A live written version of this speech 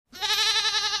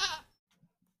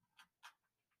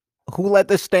Who let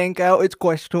the stank out? It's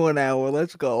question hour.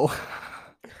 Let's go.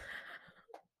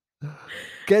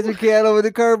 Catch a can over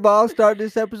the curveball. Start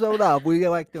this episode off. We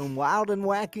like them wild and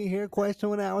wacky here.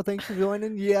 Question hour. Thanks for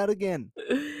joining yet again.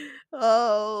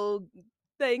 Oh,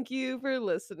 thank you for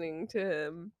listening to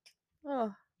him.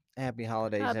 Oh, Happy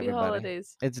holidays, happy everybody.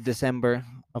 holidays. It's December,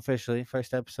 officially.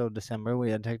 First episode December. We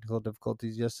had technical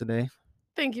difficulties yesterday.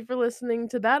 Thank you for listening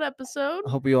to that episode.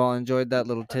 Hope you all enjoyed that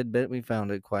little tidbit. We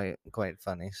found it quite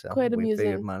funny. So Quite we figured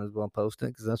amusing. might as well post it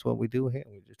because that's what we do here.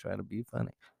 We just try to be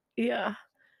funny. Yeah.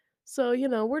 So,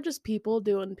 we're just people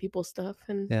doing people stuff,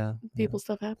 and people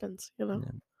stuff happens, Yeah.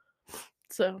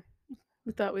 So,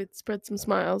 we thought we'd spread some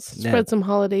smiles, spread some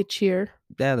holiday cheer.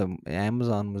 Yeah, the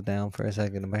Amazon was down for a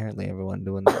second. Apparently, everyone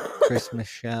doing Christmas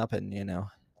shopping,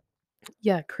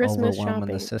 Yeah, Christmas overwhelming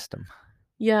shopping. the system.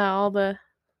 Yeah, all the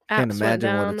apps Can't imagine went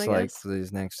down, what it's I like guess. for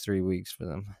these next 3 weeks for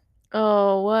them.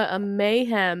 Oh, what a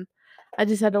mayhem. I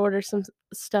just had to order some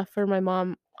stuff for my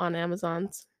mom on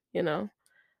Amazon's,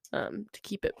 to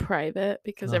keep it private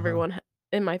because everyone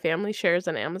in my family shares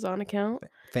an Amazon account,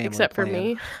 Family except plan. for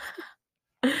me.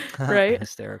 Right?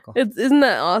 Hysterical. Isn't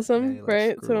that awesome? Yeah,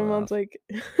 right? So my screw mom's off. like,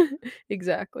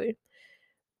 exactly.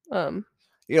 You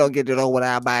don't get to know what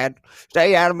I bad.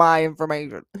 Stay out of my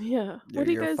information. Yeah. You're What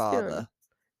are you your guys father. doing?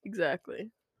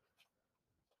 Exactly.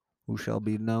 Who shall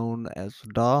be known as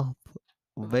Darth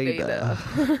Vader.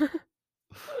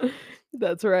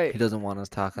 That's right. He doesn't want us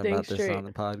talking Dang about this straight. on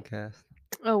the podcast.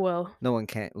 Oh, well. No one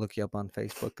can't look you up on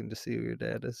Facebook and just see who your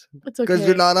dad is. It's okay. Because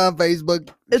you're not on Facebook.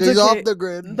 It's She's okay. off the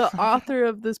grid. The author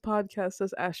of this podcast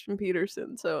is Ashton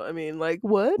Peterson. So, I mean, like,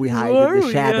 what? We Who hide in are the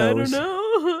we? shadows. I don't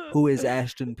know. Who is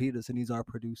Ashton Peterson? He's our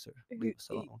producer. Leave us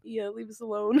alone. Yeah, leave us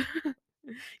alone.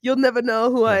 You'll never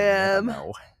know who I am. Never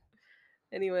know.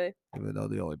 Anyway. Even though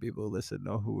the only people who listen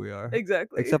know who we are.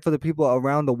 Exactly. Except for the people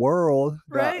around the world.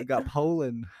 Right? Got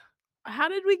Poland. How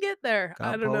did we get there?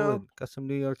 I don't know. Got some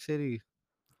New York City.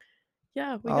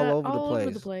 Yeah, we all got over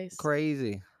over the place.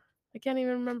 Crazy. I can't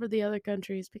even remember the other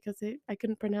countries because I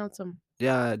couldn't pronounce them.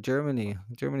 Yeah, Germany.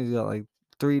 Germany's got like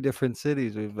 3 different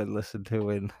cities we've been listened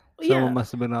to, and someone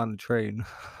must have been on the train.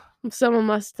 Someone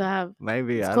must have.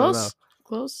 Maybe, it's I close, don't know.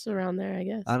 Close around there, I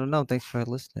guess. I don't know. Thanks for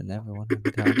listening, everyone.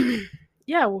 Every time.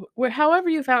 Yeah, however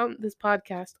you found this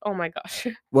podcast. Oh my gosh!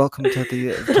 Welcome to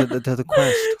the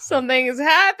quest. Something has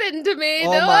happened to me.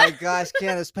 Oh my gosh!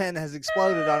 Kiana's pen has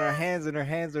exploded on her hands, and her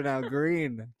hands are now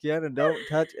green. Kiana, don't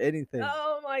touch anything.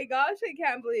 Oh my gosh! I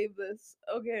can't believe this.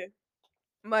 Okay,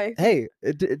 Hey,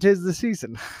 it is the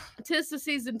season. 'Tis the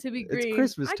season to be green. It's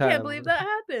Christmas time. I can't believe that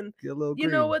happened. Get a little you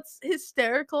green. know what's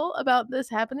hysterical about this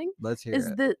happening? Let's hear is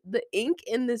it. the ink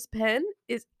in this pen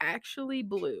is actually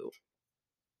blue.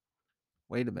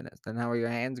 Wait a minute. Then how are your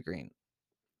hands green?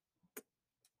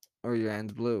 Or your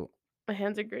hands blue? My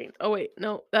hands are green. Oh wait,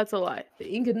 no, that's a lie. The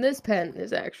ink in this pen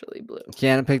is actually blue.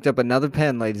 Kiana picked up another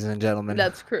pen, ladies and gentlemen.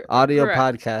 That's correct. Audio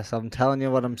podcast. I'm telling you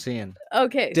what I'm seeing.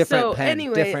 Okay, different so pen,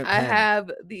 anyway, different I pen.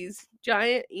 have these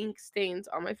giant ink stains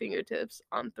on my fingertips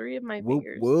on 3 of my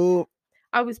fingers. Whoop.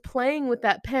 I was playing with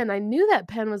that pen. I knew that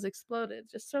pen was exploded.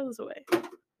 Just throw this away.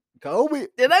 Kobe.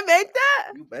 Did I make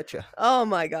that? You betcha. Oh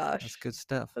my gosh. That's good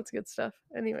stuff. That's good stuff.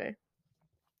 Anyway.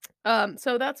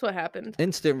 So that's what happened.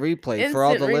 Instant replay for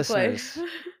all the listeners.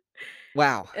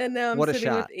 Wow. And now I'm what sitting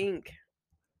a shot. with ink.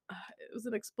 It was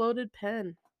an exploded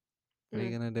pen. What are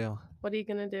you going to do? What are you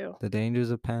going to do? The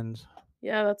dangers of pens.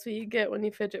 Yeah, that's what you get when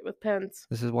you fidget with pens.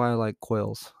 This is why I like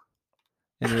quills.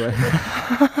 Anyway.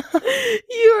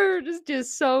 You are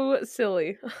just so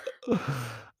silly.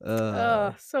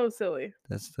 So silly.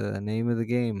 That's the name of the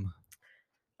game.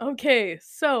 Okay,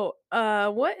 so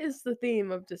what is the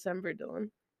theme of December, Dylan?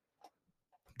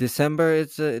 December,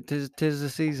 tis the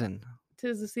season.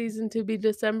 'Tis the season to be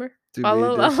December. To be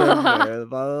December.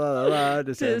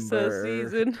 Tis the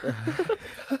season.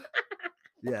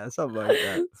 Yeah, something like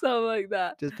that. Something like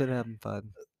that. Just been having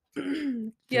fun.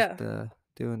 Yeah. Just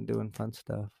doing fun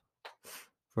stuff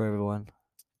for everyone.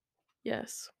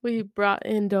 Yes, we brought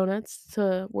in donuts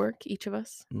to work, each of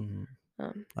us. Mm-hmm.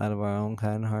 Out of our own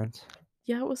kind hearts.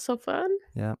 Yeah, it was so fun.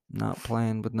 Yeah, not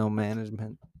playing with no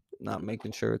management. Not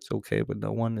making sure it's okay with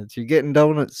no one. You're getting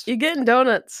donuts. You're getting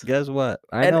donuts. Guess what?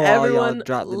 I and know everyone all y'all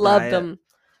dropped the loved diet. them.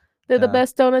 They're the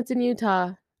best donuts in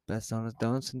Utah. Best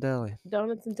donuts in Delhi.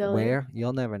 Donuts in Delhi. Where?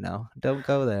 You'll never know. Don't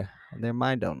go there. They're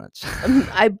my donuts.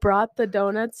 I brought the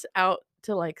donuts out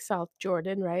to like South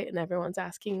Jordan, right? And everyone's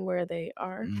asking where they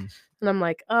are. And I'm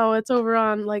like, oh, it's over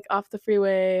on like off the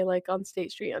freeway, like on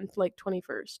State Street on like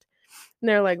 21st. And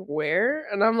they're like, where?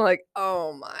 And I'm like,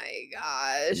 oh my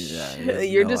gosh. Yeah,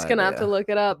 you're just going to have to look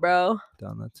it up, bro.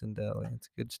 Donuts in Delhi. It's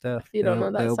good stuff. If you don't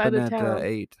know that they side open of town. at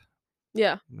 8.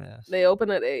 Yeah. Yes. They open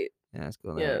at 8. Yeah, it's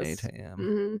going there at 8 Yes. a.m.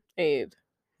 Mhm. 8.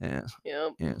 Yes.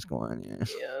 Yep. Yes, going,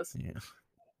 yes. Yes. Yes.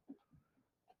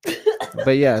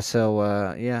 But yeah,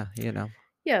 so yeah,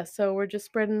 Yeah, so we're just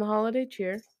spreading the holiday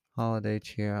cheer. holiday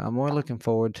cheer. I'm more looking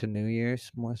forward to New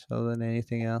Year's more so than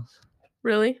anything else.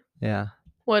 Really? Yeah.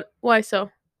 What? Why so?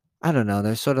 I don't know.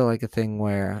 There's sort of like a thing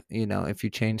where, if you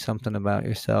change something about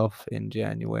yourself in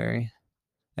January,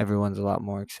 everyone's a lot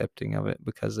more accepting of it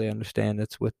because they understand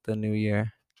it's with the new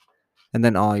year. And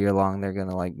then all year long, they're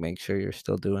gonna like make sure you're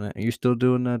still doing it. Are you still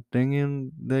doing that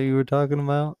thing that you were talking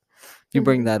about? If you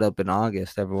bring Mhm. that up in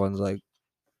August, everyone's like,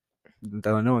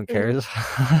 no one Mhm. cares.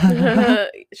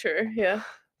 Sure, yeah.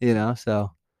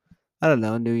 So I don't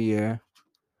know. New year,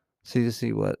 see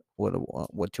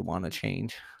what you want to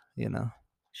change. You know,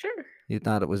 Sure. you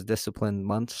thought it was disciplined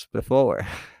months before.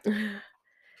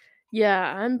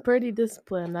 Yeah, I'm pretty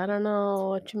disciplined. I don't know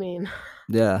what you mean.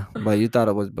 Yeah, but you thought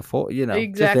it was before. Just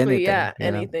Exactly, anything. yeah,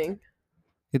 anything.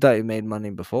 You thought you made money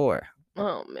before.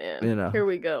 Oh man, You know, here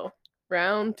we go.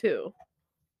 Round 2.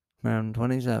 around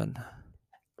 27.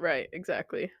 Right,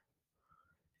 exactly.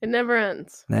 It never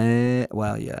ends.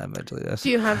 Well, yeah, eventually Do that's.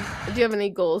 you have do you have any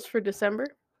goals for December?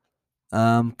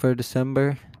 For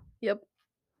December, Yep.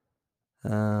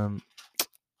 um,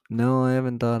 no, I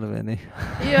haven't thought of any.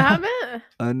 You haven't?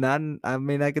 Not. I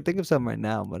mean, I could think of some right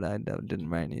now, but I didn't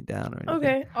write any down or anything.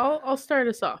 Okay, I'll start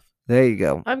us off. There you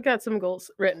go. I've got some goals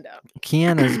written down.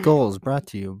 Kiana's goals brought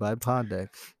to you by Poddex.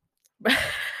 I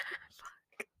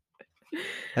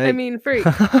Hey. mean, freak.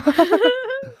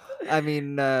 I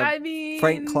mean, I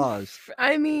Frank mean, Claus.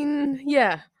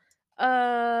 yeah.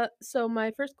 So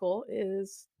my first goal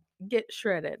is get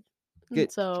shredded. And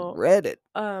Get so, Reddit.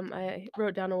 I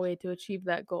wrote down a way to achieve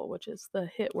that goal, which is the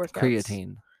hit workouts.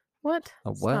 Creatine. What?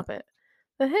 A what? Stop it.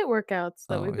 The hit workouts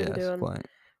that Oh we've been yes, doing. quite.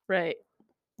 Right.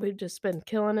 We've just been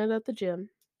killing it at the gym.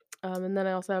 And then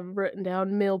I also have written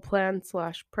down meal plan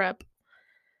slash prep.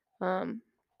 Um,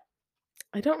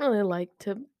 I don't really like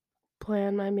to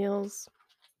plan my meals.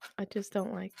 I just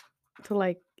don't like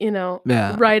to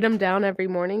Yeah. write them down every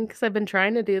morning because I've been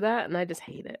trying to do that and I just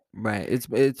hate it. Right.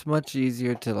 It's much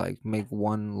easier to like make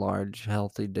one large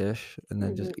healthy dish and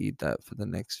then just Mhm. eat that for the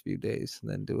next few days, and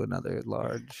then do another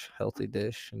large healthy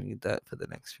dish and eat that for the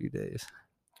next few days.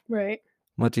 Right.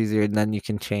 Much easier, and then you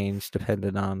can change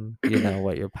depending on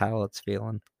what your palate's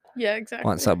feeling. Yeah, Want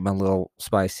exactly. something a little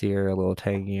spicier, a little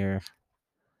tangier.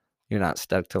 You're not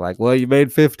stuck to like, well, you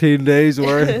made 15 days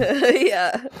worth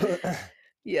Yeah.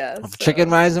 Yeah, of chicken,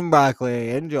 so rice, and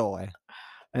broccoli. Enjoy.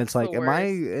 And it's that's the like, am I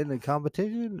worst. in a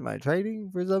competition? Am I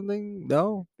training for something?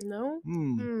 No. No?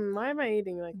 Hmm. Why am I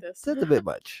eating like this? That's a bit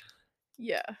much.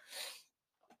 Yeah.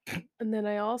 And then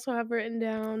I also have written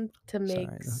down to Sorry, make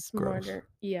that's gross. smarter.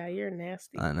 Yeah, you're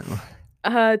nasty. I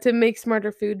know. To make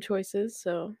smarter food choices,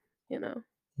 so, you know,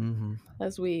 Mm-hmm.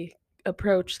 as we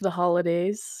approach the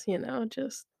holidays,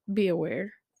 just be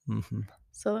aware. Mm-hmm.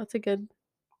 So that's a good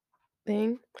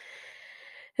thing.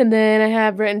 And then I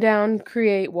have written down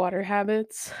create water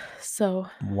habits. So,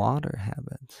 Water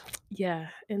habits. yeah,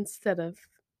 instead of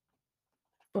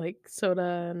like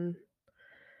soda and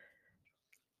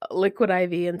liquid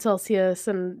IV and Celsius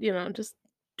and, just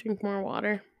drink more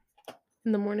water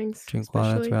in the mornings, Drink water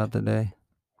especially. throughout the day.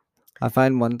 I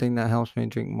find one thing that helps me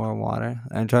drink more water.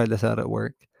 I tried this out at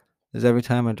work. Is every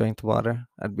time I drank the water,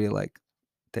 I'd be like,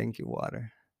 "Thank you,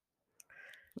 water."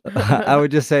 I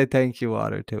would just say "Thank you,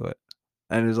 water" to it,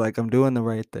 and it's like I'm doing the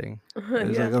right thing.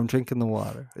 It's like Yeah. I'm drinking the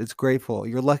water. It's grateful.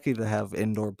 You're lucky to have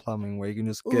indoor plumbing where you can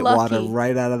just get water Lucky.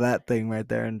 right out of that thing right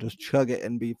there and just chug it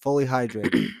and be fully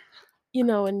hydrated.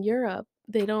 In Europe,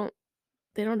 they don't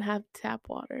have tap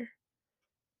water.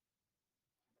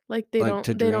 Like Like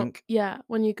to they don't drink. yeah,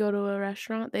 when you go to a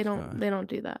restaurant, they don't Uh, they don't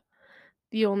do that.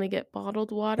 You only get bottled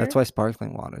that's water. why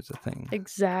sparkling water is a thing.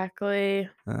 Exactly.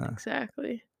 Uh,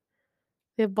 Exactly.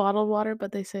 They have bottled water,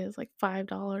 but they say it's like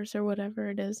 $5 or whatever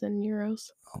it is in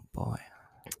euros. oh boy.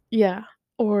 Yeah,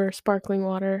 or sparkling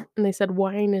water, and they said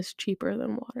wine is cheaper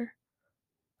than water.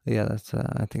 Yeah, that's.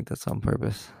 I think that's on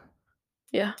purpose.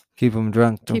 Yeah. Keep them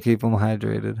drunk. Don't Keep keep them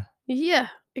hydrated. Yeah,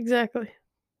 exactly.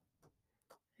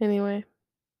 Anyway,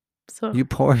 so You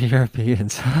poor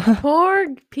Europeans. poor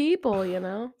people,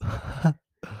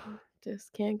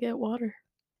 just can't get water.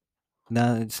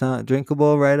 No, it's not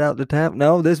drinkable right out the tap.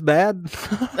 No, this bad.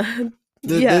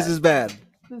 This Yeah, is bad.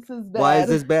 this is Why is bad.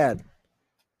 this bad?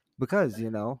 Because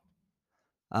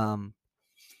um,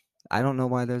 I don't know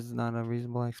why there's not a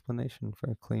reasonable explanation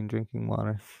for clean drinking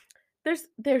water.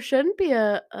 There shouldn't be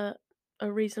a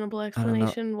reasonable I don't know.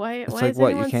 explanation. Why It's why like is what?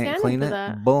 You anyone can't standing clean for it?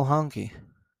 that? Bull honky.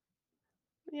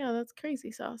 Yeah, that's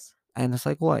crazy sauce. And it's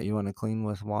like, what? You wanna clean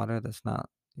with water that's not,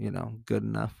 good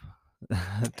enough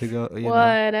to go,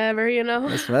 Whatever, you know?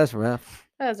 That's rough.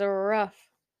 That's rough.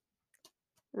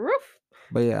 Roof.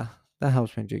 But yeah, that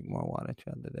helps me drink more water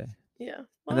throughout the day. Yeah. And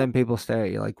Well, then people stare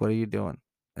at you like, "What are you doing?"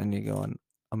 And you're going,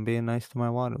 "I'm being nice to my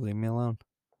water, leave me alone."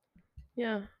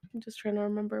 yeah. I'm just trying to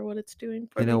remember what it's doing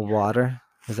for You know, me. water?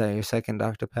 Is that your second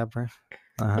Dr. Pepper?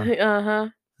 Uh-huh, Uh-huh.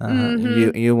 uh-huh.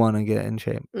 You Mhm. you wanna get in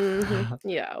shape. Mhm.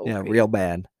 Yeah, Yeah, okay. real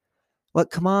bad. "What?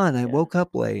 Come on, I Yeah. woke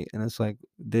up late." And it's like,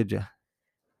 "Did you?"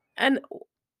 And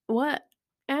what?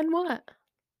 And what?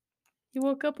 You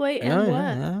woke up late Yeah, and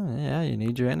yeah, what? yeah, yeah, you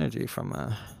need your energy from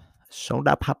a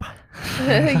soda pop.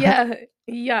 Yeah.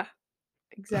 Yeah,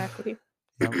 exactly.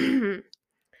 Yep,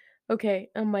 Okay,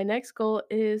 my next goal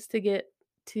is to get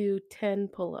to 10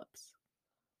 pull-ups.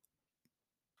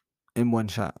 in one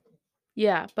shot.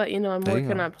 Yeah, but, I'm There you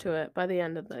working go. up to it. By the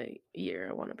end of the year,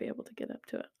 I wanna be able to get up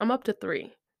to it. I'm up to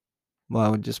 3. Well, I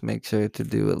would just make sure to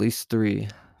do at least 3.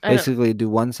 I know. Basically, do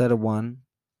 1 set of 1,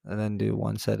 and then do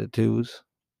 1 set of 2s,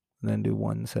 and then do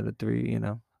 1 set of 3,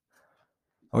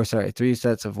 Or sorry, 3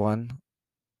 sets of 1,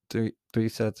 3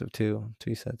 sets of 2,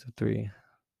 3 sets of 3,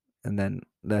 and then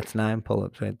that's 9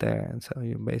 pull-ups right there, and so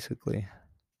you basically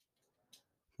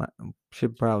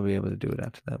should probably be able to do it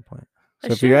after that point. I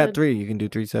So if you're at should. 3, you can do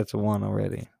 3 sets of 1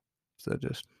 already. So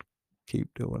just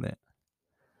keep doing it.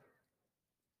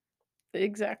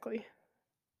 Exactly.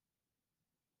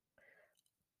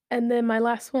 And then my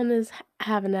last one is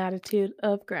have an attitude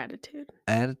of gratitude.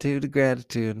 Attitude of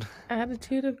gratitude.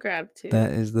 Attitude of gratitude.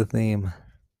 That is the theme.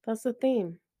 That's the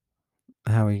theme.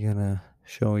 How are you gonna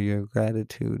show your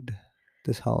gratitude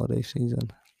this holiday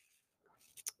season?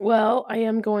 Well, I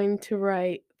am going to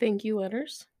write thank you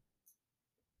letters.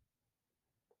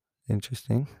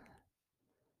 Interesting.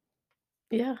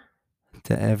 Yeah.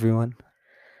 To everyone.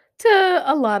 To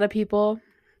a lot of people.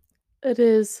 It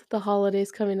is the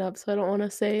holidays coming up, so I don't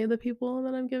wanna say the people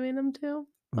that I'm giving them to,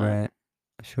 but Right.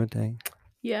 Sure thing.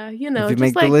 yeah, If you just,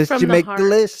 make the like, list, you from the make the heart.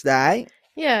 list, alright?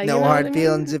 Yeah, you No know what I hard mean?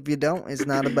 feelings if you don't. It's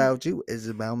not about you, it's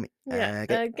about me. Yeah,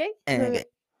 Okay. okay. Okay.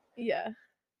 Yeah,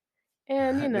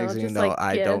 and, Next thing you just, know, like,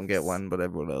 I don't get gifts. one, but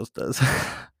everyone else does.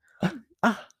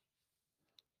 Ah.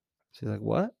 She's like,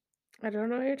 "What?" I don't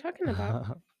know what you're talking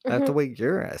about. I have to wake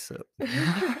your ass up.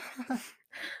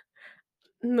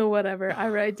 No, whatever. I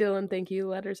write Dylan thank you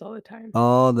letters all the time.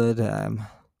 All the time.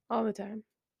 All the time.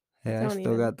 Hey, I Don't still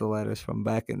even got the letters from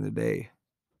back in the day.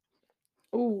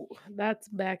 ooh, that's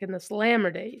back in the slammer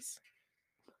days.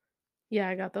 Yeah,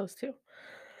 I got those too.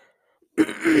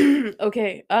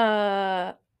 Okay,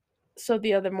 so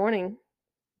the other morning,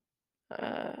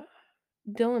 uh,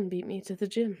 Dylan beat me to the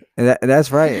gym.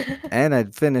 That's right. And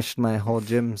I'd finished my whole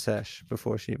gym sesh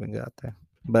before she even got there.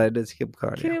 But I did skip Can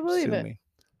cardio. you believe Sue it? me.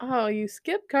 Oh, you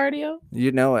skip cardio?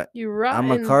 You know it. You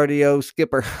I'm a rotten. cardio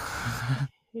skipper.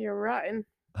 You're rotten.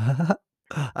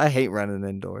 I hate running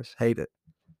indoors. Hate it.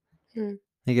 Hmm.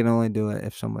 You can only do it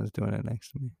if someone's doing it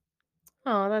next to me.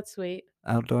 Oh, that's sweet.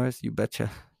 Outdoors, you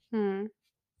betcha. Hmm.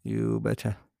 You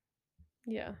betcha.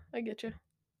 Yeah, I get you.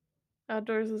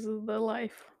 Outdoors is the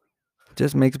life.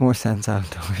 Just makes more sense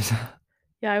outdoors.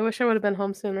 Yeah, I wish I would have been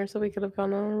home sooner so we could have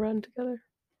gone on a run together.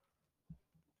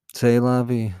 Say la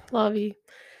vie. Lovey.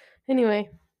 Anyway,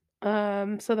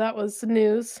 so that was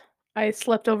news. I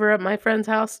slept over at my friend's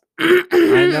house.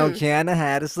 I know I Kiana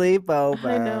had a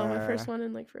know, my first sleepover. one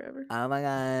in like forever. Oh my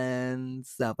god,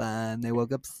 so fun. They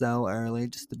woke up so early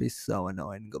just to be so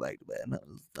annoyed and go back to bed. That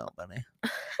was so funny.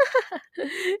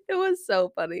 It was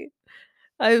so funny.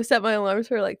 I set my alarms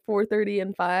for like 4:30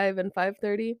 and 5 and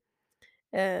 5:30.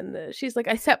 And she's like,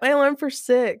 I set my alarm for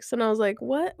 6. And I was like,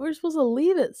 what? We're supposed to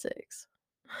leave at 6.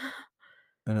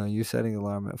 I know you setting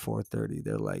alarm at 4:30.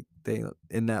 They're like they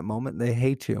in that moment they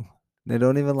hate you. They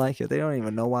don't even like you. They don't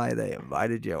even know why they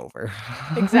invited you over.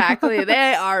 Exactly.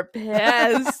 They are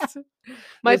pissed.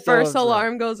 My They're so first upset.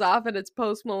 alarm goes off and it's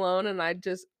Post Malone, and I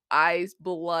just eyes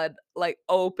blood like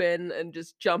open and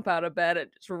just jump out of bed and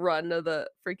just run to the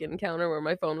freaking counter where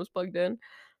my phone was plugged in.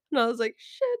 And I was like,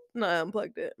 shit. And I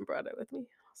unplugged it and brought it with me.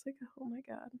 I was like, oh my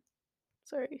God.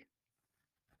 Sorry.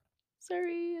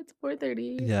 Sorry, it's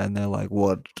 4:30. Yeah, and they're like,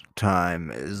 "What time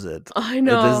is it?" I It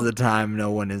is the know. time no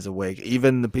one is awake.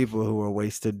 Even the people who are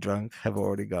wasted drunk have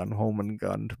already gone home and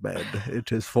gone to bed.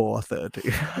 It is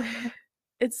 4:30.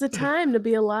 It's the time to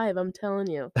be alive, I'm telling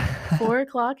you. 4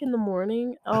 o'clock in the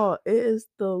morning, oh, it is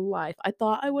the life. I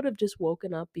thought I would have just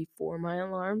woken up before my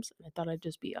alarms, and I thought I'd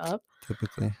just be up,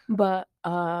 Typically, but,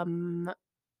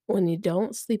 when you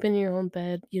don't sleep in your own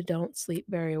bed, you don't sleep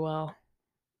very well.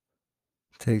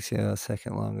 takes you a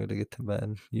second longer to get to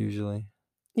bed, usually.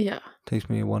 Yeah. Takes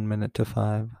me 1 minute to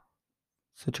 5.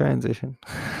 It's a transition.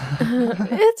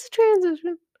 It's a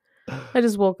transition. I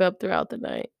just woke up throughout the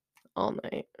night. All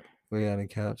night. We on a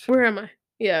couch. Where am I?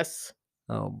 Yes.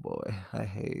 Oh boy, I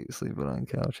hate sleeping on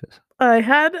couches. I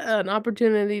had an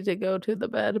opportunity to go to the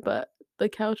bed, but the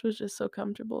couch was just so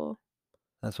comfortable.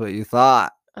 That's what you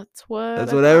thought. That's what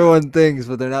That's I what thought. everyone thinks,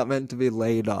 but they're not meant to be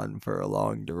laid on for a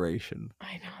long duration.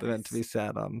 I know They're meant to be this.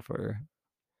 sat on for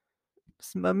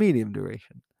a medium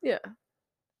duration. Yeah.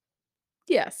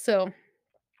 Yeah, so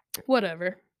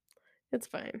whatever. It's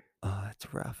fine. Oh,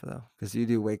 it's rough though, because you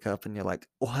do wake up and you're like,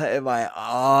 "What am I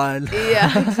on?"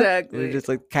 Yeah, You're exactly. just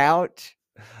like couch,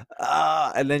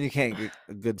 and then you can't get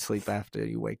a good sleep after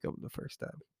you wake up the first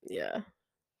time. Yeah.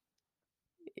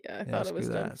 Yeah, I Yeah, thought it screw was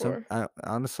done that. for.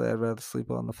 Honestly, I'd rather sleep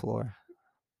on the floor.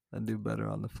 I do better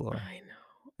on the floor. I know.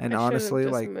 And I should have honestly,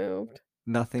 just like moved.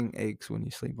 nothing aches when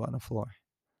you sleep on the floor.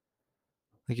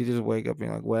 Like you just wake up and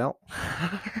you're like, well,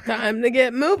 Time to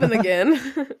get moving again.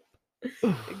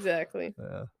 Exactly.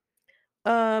 yeah.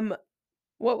 Um,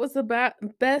 what was the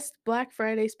best Black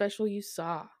Friday special you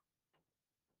saw?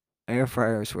 Air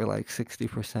fryers were like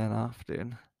 60% off,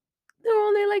 dude. They were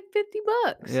only like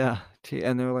 $50. Yeah,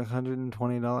 and they were like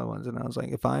 $120 ones, and I was like,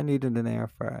 if I needed an air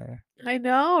fryer, I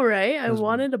know, right? it I was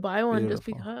wanted to buy one just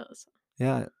beautiful. because.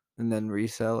 Yeah, and then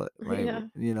resell it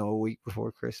Yeah, a week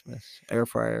before Christmas. Air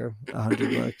fryer, $100.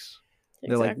 They're like,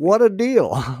 exactly. what a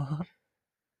deal!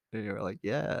 And you're like,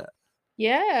 yeah.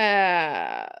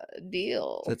 Yeah, So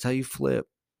deal. that's how you flip.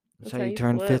 That's That's how how you you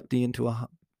turn flip. 50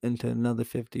 into another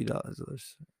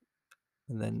 $50,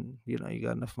 and then you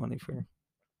got enough money for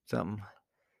something.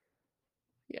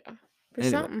 Yeah, for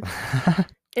Anyway, something. some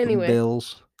Anyway,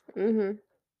 bills. mm-hmm.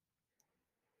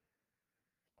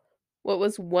 What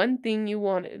was one thing you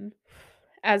wanted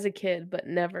as a kid but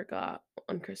never got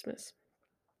on Christmas?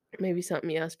 Maybe something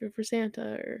you asked for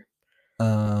Santa or.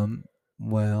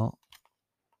 Well,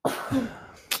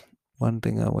 one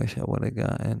thing I wish I would have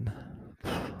gotten.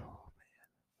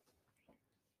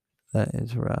 That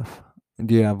is rough.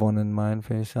 Do you have one in mind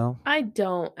for yourself? I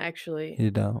don't actually.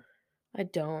 You don't. I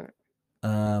don't.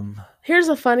 Um. Here's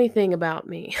a funny thing about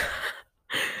me.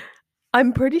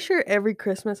 I'm pretty sure every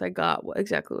Christmas I got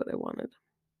exactly what I wanted.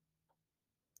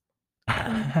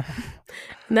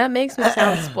 And that makes me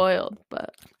sound spoiled,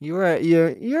 but you're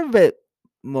a bit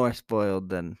more spoiled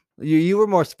than you were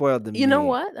more spoiled than you know me.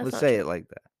 what? That's Let's not say true. it like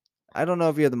that. I don't know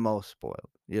if you're the most spoiled.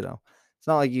 It's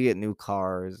not like you get new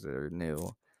cars or new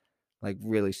like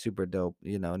really super dope.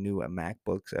 New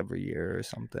MacBooks every year or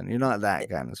something. You're not that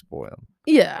kind of spoiled.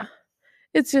 Yeah.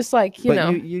 It's just like,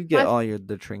 But you get my all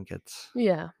the trinkets.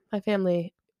 yeah, my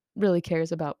family really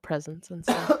cares about presents and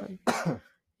stuff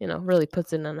and really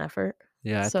puts in an effort.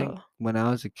 Yeah, I think So, when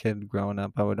I was a kid growing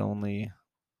up, I would only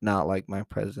not like my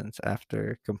presents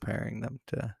after comparing them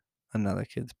to another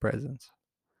kid's presents.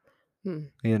 hmm.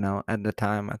 At the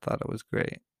time, I thought it was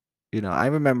great. I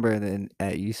remember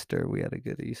at Easter, we had a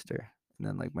good Easter. And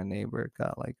then, like, my neighbor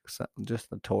got, like,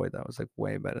 just a toy that was, like,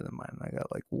 way better than mine. I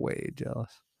got, like, way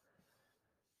jealous.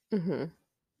 Mhm.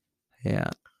 Yeah.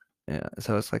 Yeah.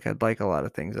 So it's like I'd like a lot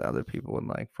of things that other people would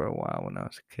like for a while when I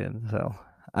was a kid. So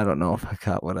I don't know if I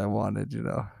got what I wanted.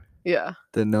 Yeah.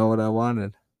 Didn't know what I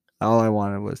wanted. All I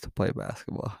wanted was to play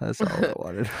basketball. That's all I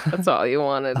wanted. That's all you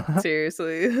wanted,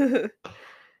 seriously.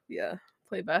 Yeah,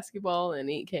 play basketball and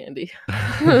eat candy.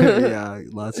 Yeah,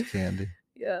 lots of candy.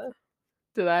 Yeah.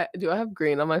 Do I have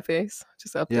green on my face?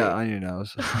 Just Yeah, update. on your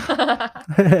nose.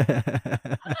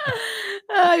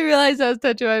 I realized I was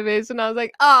touching my face and I was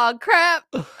like, "Oh crap."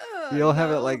 You Oh don't have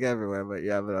it no. like everywhere, but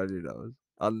you have it on your nose.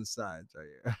 On the sides right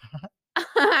here.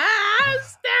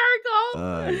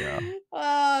 Hysterical. Yeah.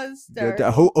 Oh, Good.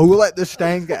 hysterical. Who let the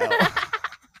stank out?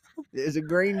 There's a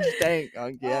green stank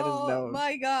on Kiana's Oh nose.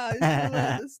 my gosh, who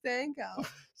let the stank out?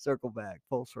 Circle back,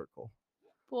 full circle.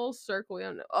 Full circle. We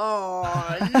don't know.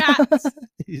 Oh, nuts.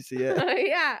 You see it?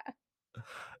 Yeah.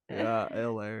 Yeah,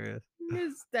 hilarious.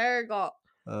 Hysterical.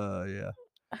 Oh yeah.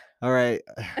 All right.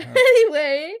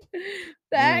 Anyway,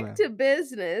 back Anyway, to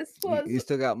business. you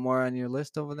still got more on your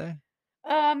list over there?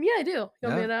 Yeah, I do. You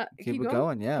want me Yeah, to keep keep it going?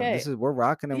 going. Yeah, Okay. we're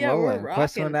rocking and Yeah, we're rolling.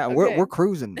 Question on rocking. that. We're Okay.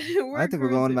 cruising. I We're think we're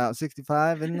going cruising. about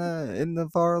 65 in the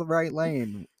far right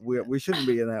lane. We shouldn't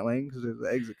be in that lane because there's an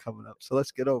exit coming up. So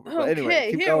let's get over. But anyway,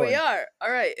 Okay, keep here we going. are.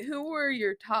 All right. Who were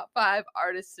your top 5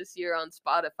 artists this year on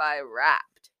Spotify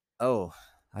Wrapped? Oh,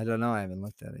 I don't know. I haven't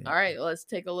looked at it All yet. right, let's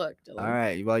take a look, All Dylan.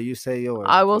 right. Well, you say yours.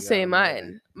 I If will you got say them ready.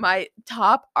 mine. My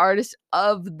top artist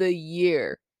of the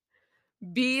year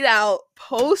beat out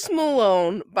Post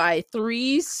Malone by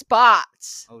 3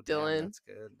 spots. Oh, damn, Dylan, that's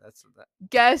good. That's that.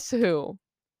 guess who?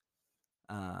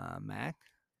 Mac.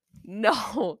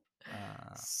 No.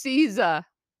 Uh, SZA.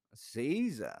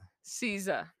 Caesar.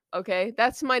 SZA. Okay,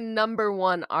 that's my number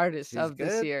one artist She's of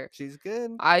this good. year. She's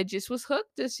good. I just was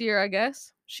hooked this year, I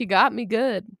guess. She got me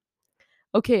good.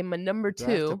 Okay, my number Do I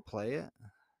have to 2. play it?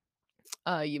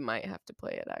 You might have to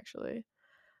play it actually.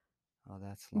 Oh,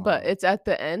 that's But long. it's at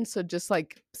the end, so just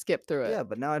like skip through it. Yeah,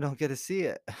 but now I don't get to see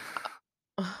it.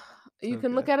 It's You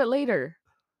can look okay. at it later.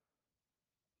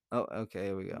 Oh, okay,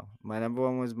 here we go. My number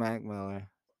one was Mac Miller.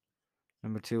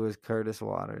 Number two was Curtis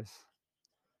Waters.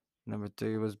 Number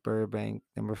three was Burbank.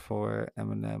 Number four,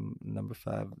 Eminem. Number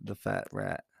five, The Fat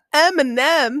Rat.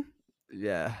 Eminem.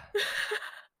 Yeah.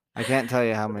 I can't tell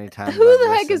you how many Who times I've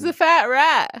the heck is the listened. fat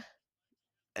rat?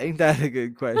 Ain't that a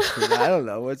good question? I don't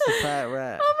know. What's the Fat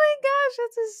Rat? Oh my gosh,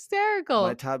 that's My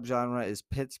hysterical. top genre is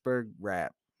Pittsburgh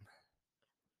rap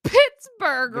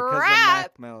Pittsburgh because of rap.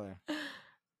 Mac Miller.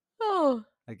 Oh,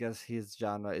 I guess his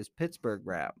genre is Pittsburgh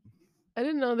rap. I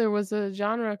didn't know there was a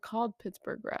genre called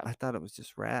Pittsburgh rap. I thought it was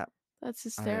just rap. That's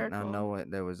I didn't know hysterical.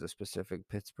 what there was a specific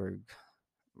Pittsburgh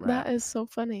That rap. is so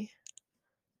funny.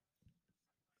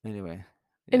 Anyway,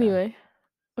 yeah. Anyway,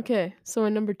 okay, so my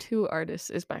number 2 artist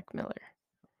is Mac Miller.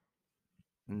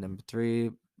 Number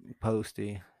three,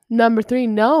 Posty. Number 3,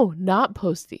 no, not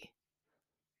Posty.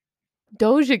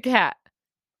 Doja Cat.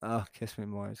 Oh, Kiss Me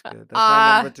More is good. That's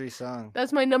my number Ah, 3 song.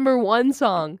 that's my number 1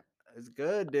 song. It's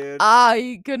good, dude.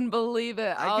 I couldn't believe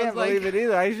it. I I was can't like, believe it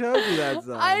either. I showed you that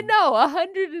I song. know,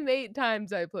 108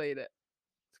 times I played it.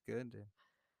 It's good, dude.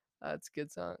 That's a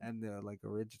good song. And the like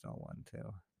original one too.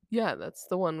 Yeah, that's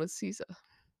the one with SZA.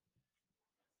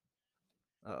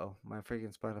 Oh, my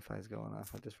freaking Spotify's going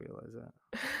off. I just realized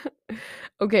that.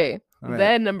 Okay, All right.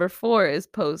 then number 4 is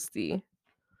Posty.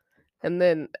 And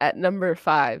then at number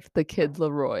 5, the Kid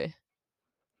Leroy.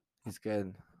 He's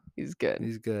good. He's good.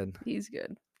 He's good. He's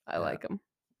good. I Yeah. like him.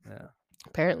 Yeah.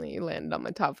 Apparently, he landed on my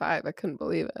top 5. I couldn't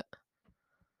believe it.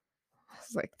 I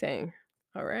was like, dang.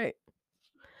 All right.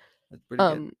 That's pretty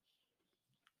good.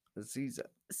 It's easy.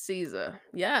 SZA.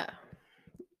 Yeah.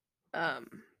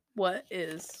 What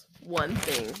is one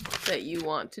thing that you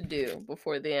want to do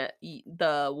before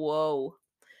whoa?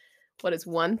 What is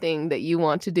one thing that you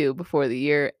want to do before the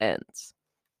year ends?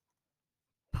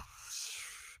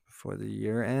 Before the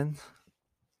year ends?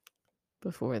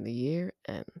 Before the year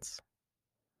ends.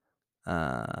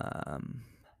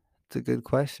 It's a good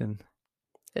question.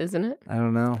 Isn't it? I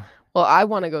don't know. Well, I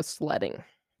want to go sledding.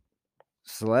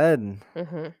 Sledding.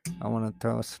 Mm-hmm. I want to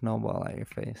throw a snowball at your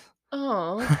face.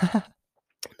 Oh,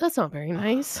 that's not very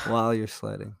nice. While you're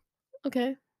sledding.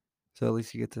 Okay. So at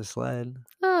least you get to sled.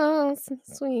 Oh,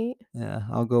 sweet. Yeah,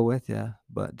 I'll go with you,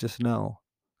 but just know.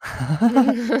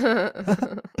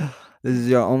 This is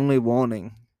your only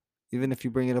warning. Even if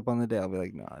you bring it up on the day, I'll be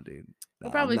like, nah, dude. I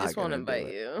Nah, probably I'm not just won't gonna do invite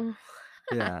it. you.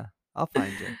 Yeah, I'll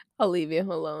find you. I'll leave you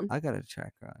alone. I got a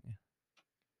tracker on you.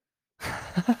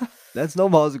 That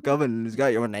snowball's coming and it's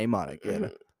got your name on it,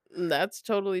 kid. That's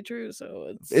totally true.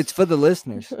 So It's for the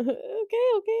listeners.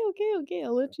 Okay.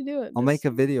 I'll let you do it. I'll make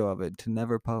a video of it to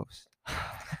never post.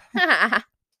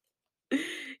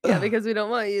 Yeah, because we don't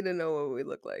want you to know what we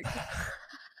look like.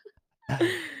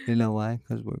 You know why?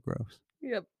 Because we're gross.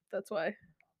 Yep, that's why.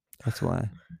 That's why.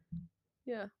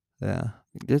 Yeah. Yeah.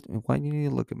 Just why do you need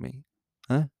to look at me?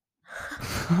 Huh?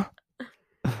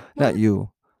 What? Not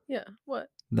you. Yeah, what?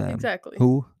 Them. Exactly.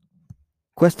 Who?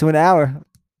 Quest to an hour.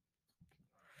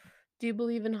 Do you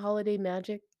believe in holiday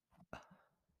magic?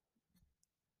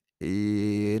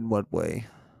 In what way?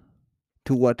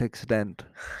 To what extent?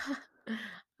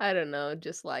 I don't know,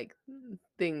 just like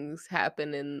things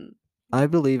happen in I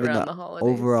believe in around the the holidays.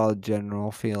 overall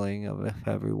general feeling of if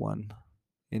everyone,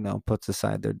 puts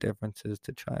aside their differences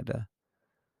to try to,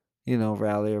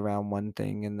 rally around one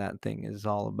thing, and that thing is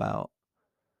all about,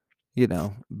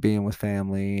 being with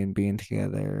family and being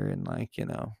together and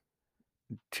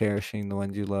cherishing the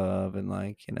ones you love and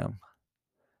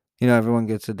everyone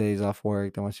gets the days off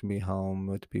work. They want you to be home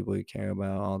with the people you care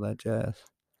about, all that jazz.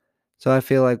 So I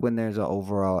feel like when there's an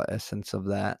overall essence of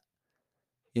that,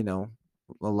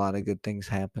 a lot of good things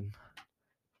happen.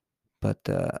 But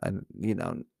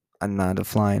I'm not a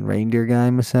flying reindeer guy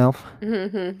myself.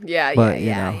 Mm-hmm. Yeah. But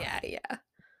Yeah.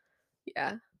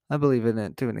 I believe in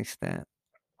it to an extent.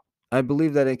 I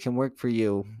believe that it can work for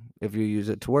you if you use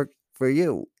it to work for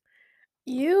you.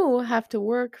 You have to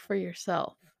work for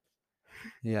yourself.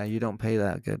 Yeah, you don't pay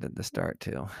that good at the start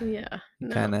too. Yeah.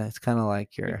 It's kind of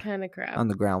like You're you're kind of crap. on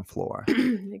the ground floor.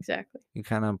 Exactly. You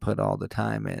kind of put all the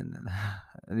time in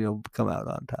and you'll come out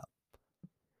on top.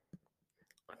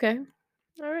 Okay.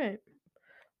 All right.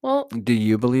 Well, Do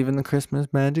you believe in the Christmas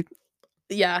magic?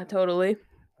 yeah, totally.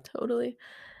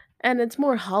 And it's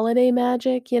more holiday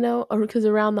magic, or because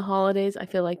around the holidays, I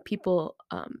feel like people,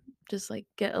 just, like,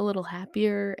 get a little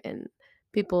happier and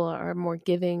people are more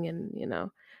giving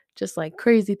and, just, like,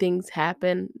 crazy things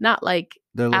happen, not, like,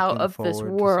 They're out looking of this forward to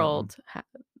something. world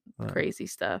Uh, crazy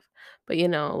stuff, but,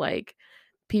 like,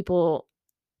 people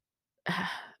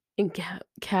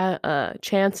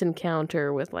chance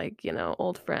encounter with, like,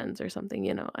 old friends or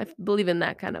something, believe in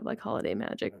that kind of, like, holiday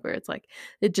magic where it's, like,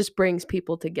 it just brings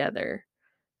people together.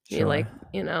 You sure. like,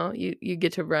 you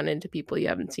get to run into people you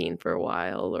haven't seen for a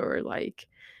while or, like,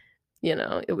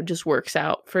 it would just works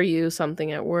out for you,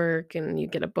 something at work, and you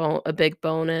get a big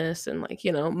bonus and, like,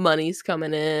 money's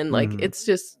coming in, like, Mhm. it's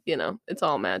just, it's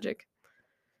all magic,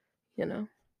 you know?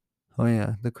 Oh,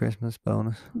 yeah, the Christmas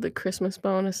bonus. The Christmas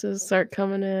bonuses start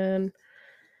coming in,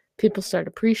 people start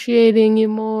appreciating you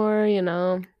more,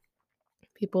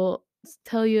 people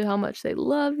tell you how much they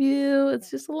love you,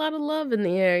 it's just a lot of love in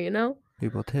the air, you know?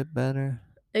 People tip better.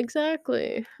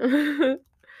 Exactly.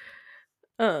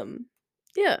 Um,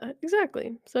 yeah,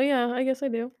 exactly. So, yeah, I guess I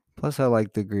do. Plus, I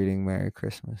like the greeting "Merry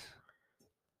Christmas."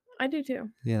 I do too.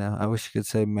 I wish you could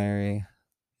say "Merry,"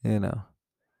 you know,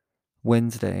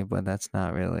 Wednesday, but that's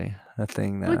not really a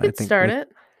thing We that I could think start we it.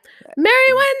 Merry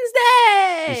you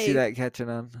see Wednesday! that catching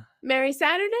on? Merry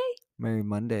Saturday? Merry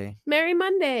Monday. Merry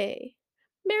Monday.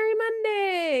 Merry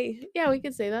Monday! Yeah, we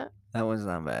could say that. That one's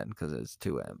not bad because it's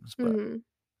 2 M's, but Mhm.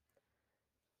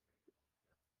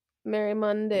 Merry I don't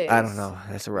Mondays. know,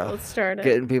 that's Let's rough. start it.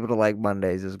 Getting people to like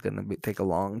Mondays is gonna take a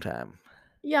long time.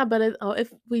 Yeah, but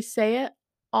if we say it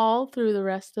all through the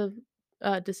rest of,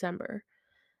 December,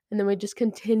 and then we just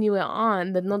continue it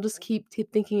on, then they'll just keep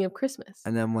thinking of Christmas.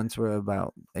 And then once we're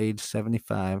about age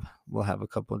 75, we'll have a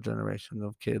couple generations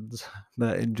of kids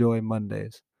that enjoy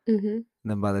Mondays. Mhm. And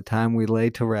then by the time we lay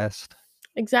to rest,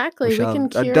 we Exactly, we shall can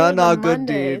have cure done the our good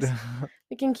deed. Mondays.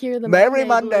 We can cure the Merry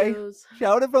Monday Monday. blues.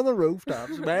 Shout it from the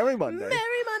rooftops. Merry Monday.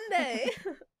 Merry Monday!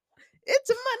 It's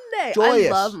a Monday! I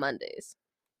love Joyous. Mondays.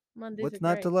 Mondays are What's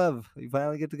not to great. love? You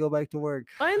finally get to go back to work.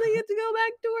 Finally get to go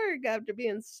back to work after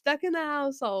being stuck in the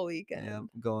house all Yeah, weekend.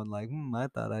 going like, I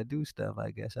thought I do stuff.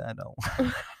 I guess I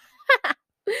don't.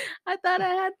 I thought I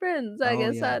had friends, I Oh,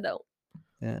 guess yeah. I don't.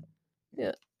 Yeah.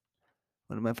 Yeah.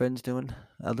 What are my friends doing?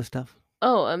 Other stuff?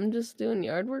 Oh, I'm just doing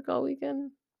yard work all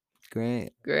weekend?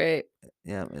 Great. Great,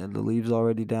 Yeah, and the leaves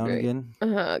already down great. again.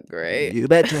 Great. You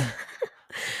betcha.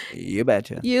 You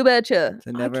betcha. You betcha. It's a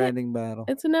I never can't ending battle.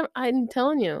 it's a never I'm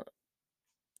telling you,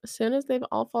 as soon as they've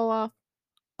all fall off.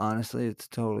 Honestly, it's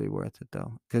totally worth it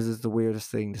though, because it's the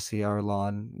weirdest thing to see our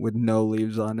lawn with no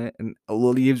leaves on it and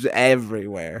leaves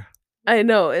everywhere. I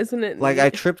know, isn't it Like, I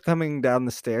neat? tripped coming down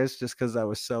the stairs just because I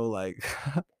was so, like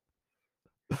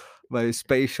my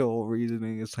spatial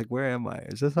reasoning is like, "Where am I?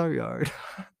 Is this our yard?"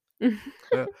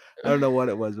 Uh, I don't know what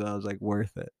it was, but I was like,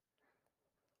 "Worth it."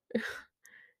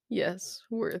 Yes,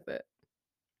 worth it.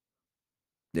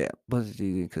 Yeah, plus it's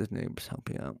easy because neighbors help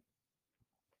you out.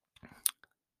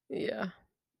 Yeah.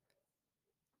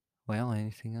 Well,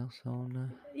 anything else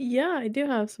on, Yeah, I do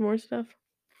have some more stuff.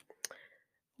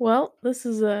 Well, this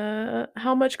is,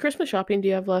 how much Christmas shopping do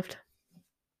you have left?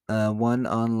 one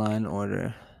online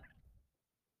order?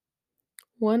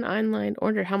 One online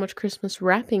order. How much Christmas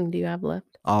wrapping do you have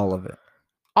left? All of it.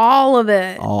 All of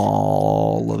it.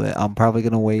 All of it. I'm probably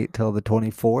gonna wait till the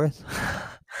 24th.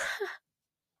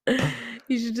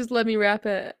 You should just let me wrap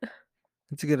it.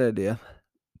 It's a good idea,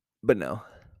 but no,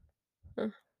 Uh,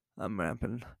 I'm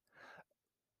rapping.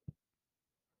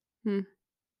 hmm,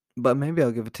 But maybe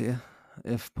I'll give it to you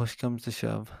if push comes to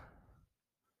shove.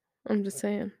 I'm just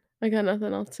saying. I got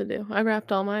nothing else to do. I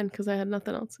wrapped all mine because I had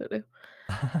nothing else to do.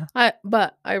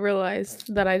 But I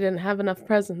realized that I didn't have enough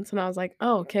presents, and I was like,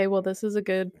 "Oh, okay, well, this is a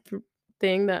good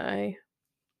thing that I,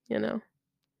 you know,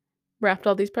 wrapped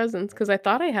all these presents because I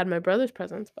thought I had my brother's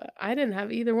presents, but I didn't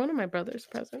have either one of my brother's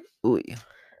present. Ooh,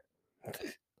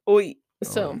 Oy. oh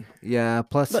So, yeah.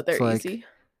 Plus, but it's they're like easy.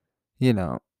 you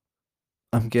know,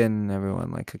 I'm getting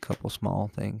everyone like a couple small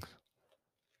things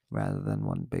rather than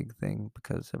one big thing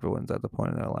because everyone's at the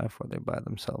point in their life where they buy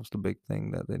themselves the big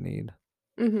thing that they need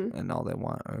Mhm. and all they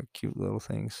want are cute little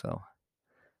things. So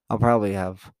I'll probably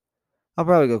have I'll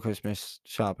probably go Christmas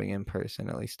shopping in person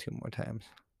at least 2 more times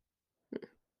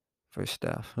for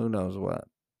stuff. Who knows what?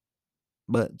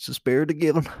 But it's a spirit of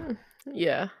giving. Mm,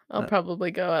 yeah, I'll Uh,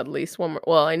 probably go at least one more.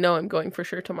 Well, I know I'm going for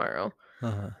sure tomorrow,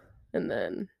 uh-huh. and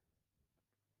then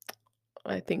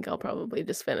I think I'll probably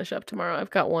just finish up tomorrow. I've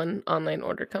got one online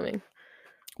order coming.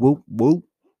 Whoop whoop.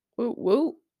 Woo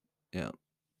woo, Yeah,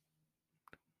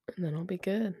 and then I'll be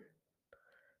good.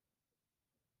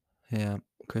 yeah.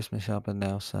 Christmas shopping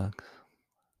now sucks.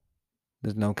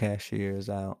 There's no cashiers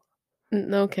out.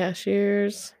 No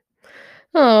cashiers.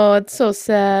 Oh, it's so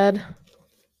sad.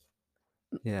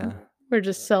 Yeah. We're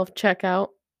just self-checkout.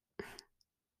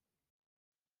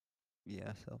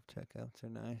 Yeah, self-checkouts are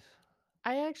nice.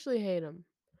 I actually hate them.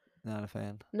 Not a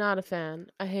fan. Not a fan.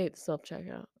 I hate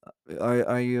self-checkout.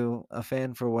 Are you a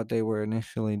fan for what they were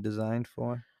initially designed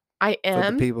for? I For the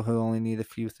am. people who only need a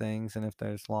few things, and if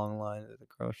there's long lines at the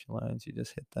grocery lines, you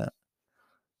just hit that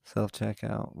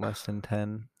self-checkout, less than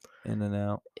 10 in and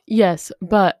out. Yes,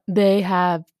 but they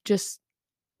have just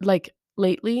like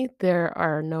lately there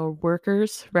are no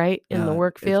workers, right, in the No,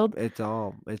 work field. it's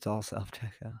all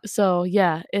self-checkout. So,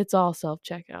 yeah, it's all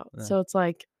self-checkout. Yeah. So it's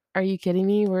like, are you kidding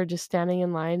me? We're just standing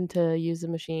in line to use the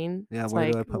machine. Yeah, It's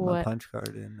where do I like, put my what? punch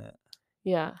card in that?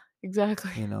 Yeah,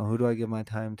 exactly. Who do I give my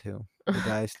time to? The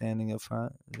guy standing up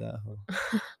front? Is that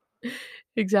who?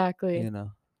 Exactly. You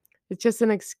know? It's just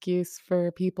an excuse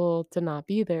for people to not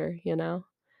be there, you know?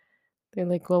 They're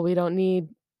like, "Well, we don't need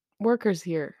workers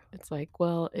here." It's like,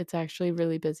 "Well, it's actually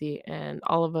really busy, and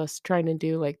all of us trying to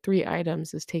do, like, 3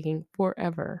 items is taking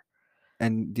forever."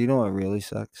 And do you know what really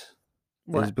sucks? Is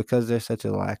What? because there's such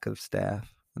a lack of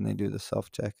staff when they do the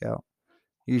self-checkout.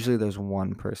 Usually there's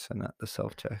one person at the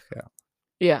self-checkout.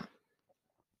 Yeah.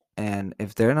 And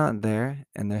if they're not there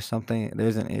and there's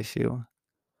an issue,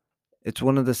 it's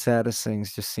one of the saddest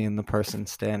things just seeing the person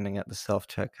standing at the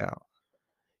self-checkout.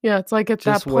 Yeah, it's like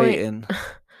Just waiting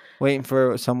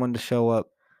for someone to show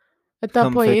up at to that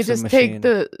come point, you fix the just machine.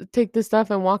 take the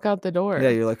stuff and walk out the Yeah, door.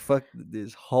 you're like, "Fuck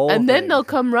this whole And then thing." they'll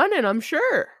come running, I'm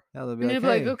sure. Yeah, they'll be And like, you'll be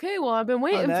like, "Hey, "Okay, well, I've been oh,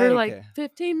 waiting now for, you like, care."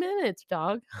 15 minutes,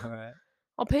 dog. Alright.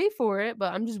 I'll pay for it,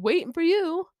 but I'm just waiting for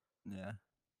you." Yeah.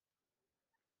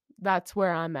 That's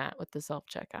where I'm at with the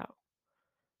self-checkout.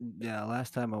 Yeah,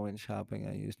 last time I went shopping,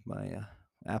 I used my,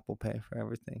 Apple Pay for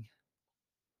everything.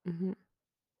 Mhm.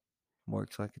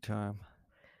 Works like a charm.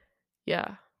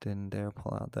 Yeah. Didn't dare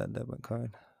pull out that debit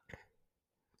card.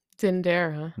 Didn't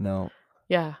dare, huh? No.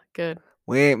 Yeah, good.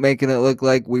 We ain't making it look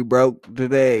like we broke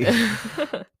today.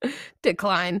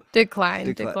 Decline, decline,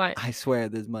 Decline. decline. I swear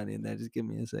there's money in there, just give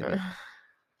me a second.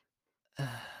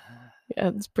 Yeah,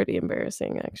 it's pretty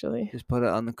embarrassing, actually. Just put it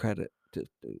on the credit.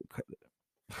 Just do the credit.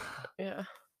 Yeah.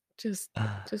 Just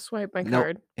just swipe my Nope.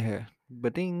 card. Here.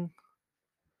 Ba-ding.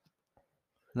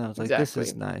 And I was like, "This is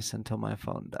Exactly. nice," until my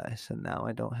phone dies, and now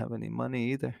I don't have any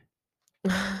money either.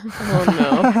 Oh,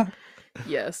 no.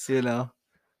 Yes. You know?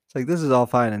 It's like, this is all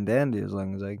fine and dandy as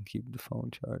long as I can keep the phone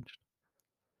charged.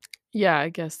 Yeah, I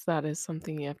guess that is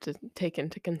something you have to take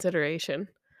into consideration.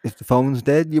 If the phone's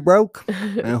dead, you broke. If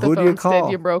And the who do you phone's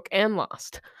dead, you call? broke and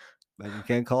lost. And you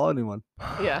can't call anyone.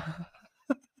 Yeah.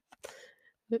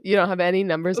 You don't have any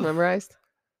numbers memorized?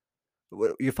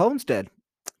 Your phone's dead.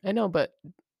 I know, but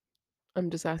I'm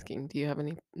just asking, do you have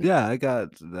any Yeah, I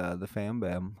got the Fam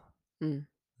Bam. Mm,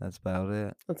 That's about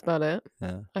it. that's about it?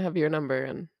 Yeah. I have your number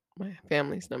and my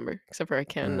family's number, except for I Uh,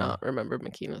 cannot remember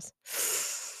Makina's.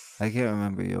 I can't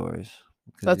remember yours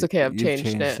because That's okay, I've you've changed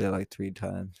changed it. it like 3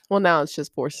 times. Well, now it's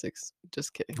just 4-6.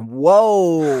 Just kidding.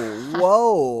 Whoa,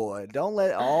 whoa! Don't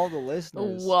let all the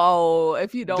listeners. Whoa,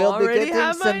 if you don't They'll be already getting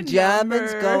have my some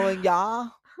Germans number. going, yeah.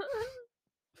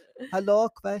 Hello,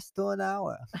 question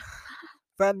hour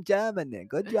from Germany.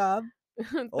 Good job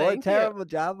or Thank you. terrible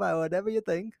job, or whatever you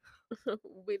think.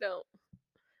 We don't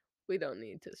we don't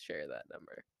need to share that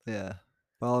number. Yeah.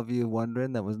 For all of you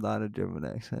wondering, that was not a German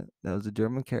accent. That was a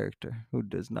German character who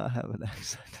does not have an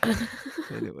accent.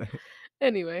 Anyway.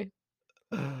 Anyway,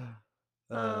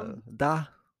 um, Da.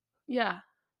 yeah.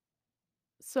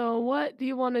 So what do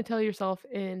you wanna tell yourself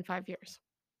in 5 years?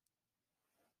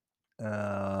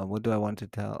 What do I want to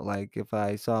tell? Like, if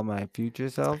I saw my future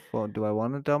self, what do I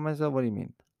want to tell myself? What do you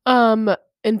mean? Um,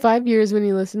 in 5 years when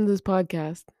you listen to this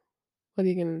podcast, what are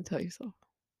you gonna tell yourself?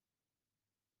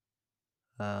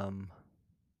 Um,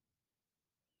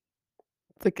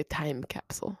 It's like a time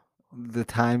capsule. the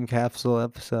time capsule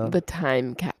episode. The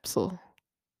time capsule.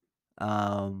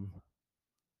 Um,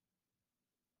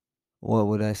 what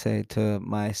would I say to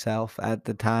myself at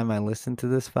the time I listened to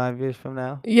this 5 years from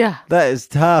now? Yeah, That is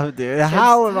tough, dude. it's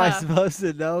How am I tough. supposed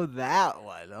to know that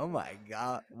one? Oh my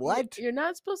god. What? You're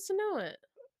not supposed to know it.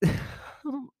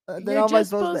 Then how am I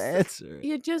supposed to answer it?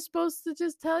 You're just supposed to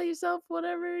just tell yourself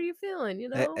whatever you're feeling, you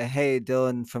know? Hey,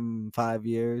 Dylan from 5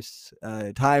 years.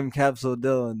 Time capsule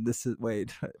Dylan. This is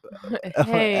wait. Am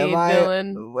Hey, I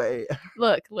Dylan. wait?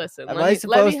 Look, listen, Am I let me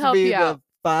supposed to help be you out. the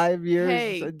 5 years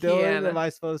Hey, Dylan? Am Kiana. I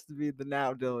supposed to be the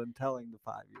now Dylan telling the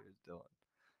 5 years Dylan?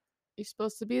 You're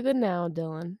supposed to be the now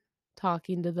Dylan,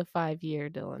 talking to the 5-year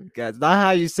Dylan. That's not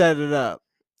how you set it up.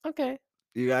 Okay,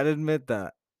 You gotta admit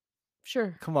that.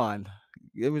 sure. Come on.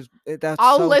 That's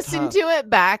I'll so listen tough. to it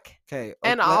back, Okay,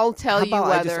 and let I'll tell how you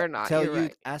about I just whether or not tell you're you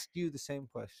right. ask you the same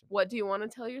question? What do you wanna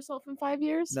tell yourself in 5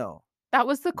 years? No. That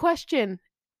was the question.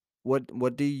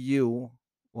 What do you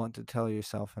want to tell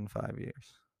yourself in 5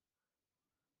 years?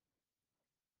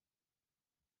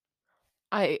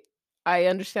 I I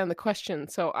understand the question,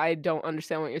 so I don't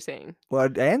understand what you're saying. Well,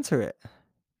 answer it.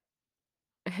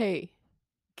 Hey,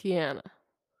 Kiana,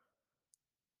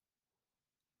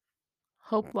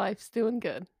 hope life's doing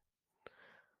good.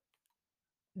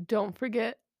 Don't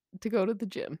forget to go to the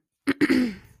gym.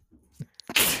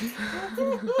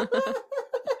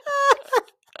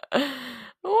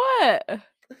 What?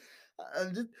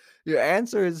 I'm just your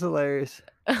answer is hilarious.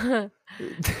 This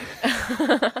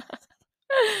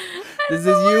That's is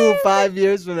you hilarious. 5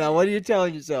 years from now. What are you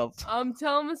telling yourself? I'm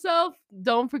telling myself,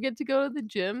 don't forget to go to the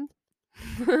gym.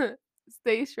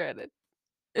 Stay shredded.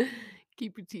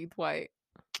 Keep your teeth white.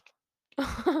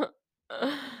 What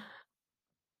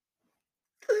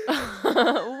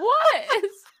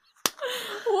is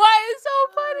what is so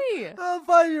funny? A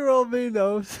 5-year-old me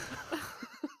knows.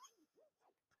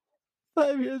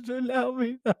 5 years from now,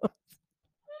 me knows.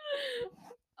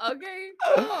 Okay,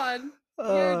 go on.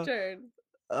 Your Uh, turn.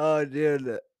 oh,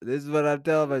 dude, this is what I'm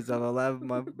telling myself. I'm laughing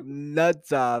my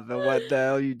nuts off at what the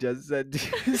hell you just said to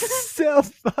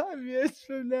yourself 5 years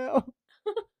from now.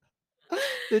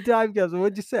 The time capsule.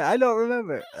 What'd you say? I don't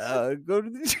remember. Go to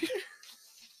the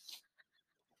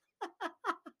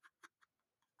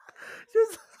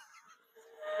just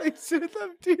make sure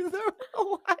them teeth are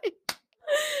white.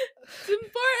 It's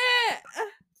important. I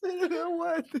don't know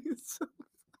why I think it's so.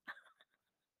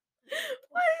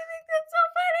 Why do you think that's so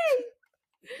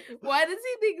funny? Why does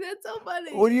he think that's so What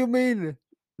do funny? you mean?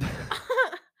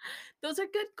 Those are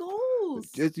good goals.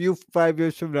 Just you 5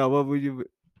 years from now. What would you?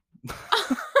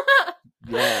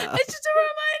 Yeah. It's just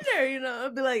a reminder, I'll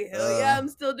be like, hell yeah, Uh, I'm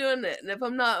still doing it. And if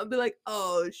I'm not, I'll be like,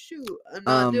 oh shoot, I'm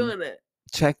not um, doing it.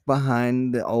 check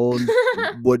behind the old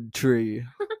wood tree.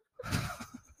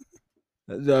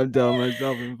 That's what I'm telling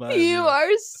myself in 5 You years. are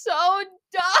so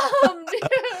dumb, dude.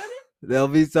 There'll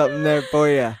be something there for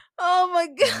you. Oh my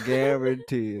god.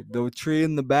 Guaranteed. The tree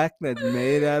in the back that's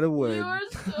made out of You wood. are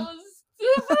so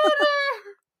stupid.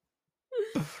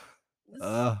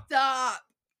 Uh, Stop.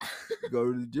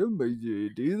 go to the gym, make sure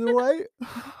your teeth are white.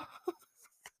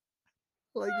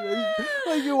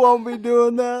 Like you won't be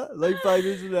doing that. Like 5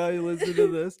 years from now, you listen to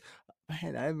this.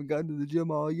 Man, I haven't gone to the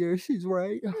gym all year. She's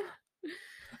right.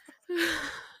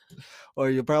 Or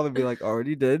you'll probably be like,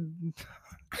 already did.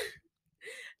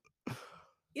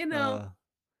 you know. Uh,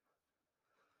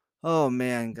 oh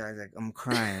man, guys, I'm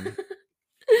crying,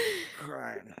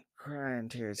 crying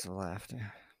tears of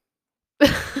laughter.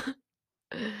 I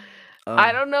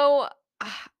Uh, don't know.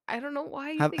 I don't know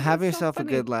why you think have that's so yourself a funny.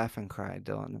 good laugh and cry,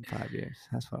 Dylan, in 5 years.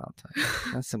 That's what I'll tell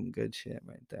you. That's some good shit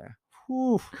right there.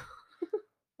 Whew.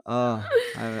 I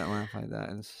haven't laughed like that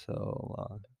in so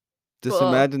long. Just Well,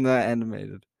 imagine that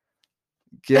animated.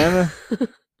 Kiana,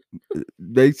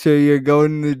 make sure you're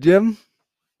going to the gym.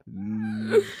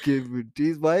 Keep your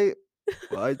teeth white.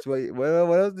 Watch what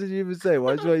else did you even say?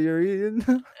 Watch what you're eating.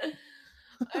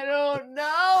 I don't know.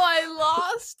 I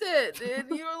lost it, dude.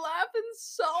 You were laughing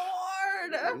so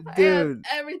hard. I have Dude,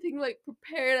 everything like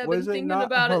prepared. I've been was it thinking not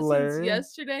about it since hilarious?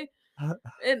 yesterday,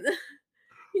 and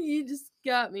you just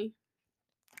got me.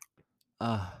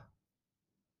 uh,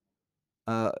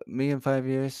 me in 5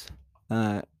 years.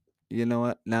 Uh, you know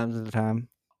what? Now's the time.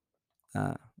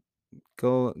 Uh,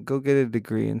 go get a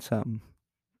degree in something.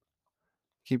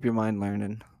 Keep your mind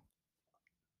learning.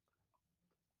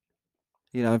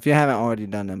 If you haven't already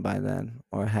done it by then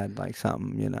or had like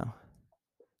something,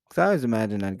 'cause I always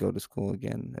imagine I'd go to school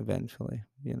again eventually,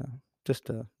 just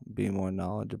to be more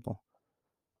knowledgeable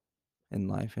in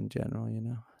life in general.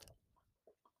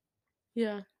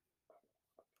 Yeah,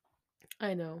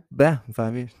 I know. But yeah, in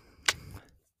 5 years.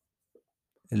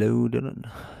 Hello,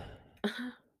 Dylan.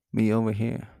 Me over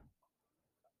here.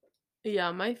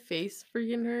 Yeah, my face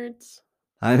freaking hurts.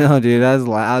 I know, dude. I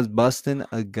was busting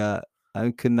a gut. I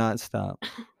could not stop.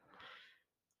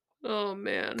 Oh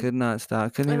man. Could not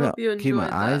stop. Couldn't I even hope you keep my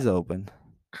enjoyed eyes that. open.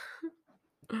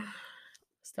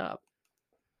 Stop.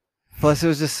 Plus, it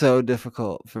was just so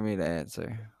difficult for me to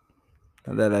answer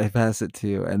that I passed it to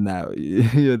you, and that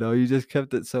you just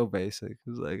kept it so basic. It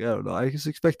was like I don't know. I just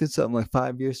expected something like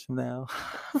 5 years from now.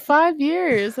 5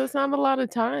 years. That's not a lot of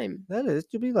time. That is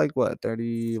to be like what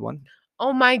 31?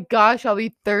 Oh my gosh, I'll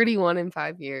be 31 in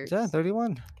 5 Yeah, years.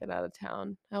 31. Get out of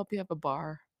town. I hope you have a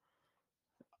bar.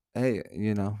 Hey,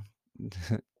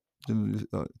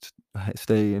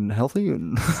 staying healthy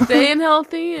and Staying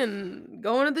healthy and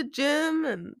going to the gym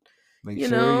and Make You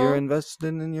sure you're know,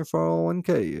 investing in your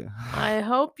 401k. I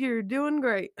hope you're doing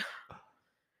great.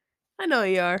 I know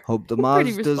you are. Hope the You're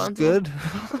pretty Mazda's responsible.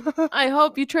 good. I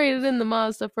hope you traded in the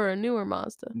Mazda for a newer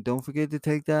Mazda. Don't forget to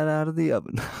take that out of the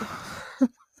oven.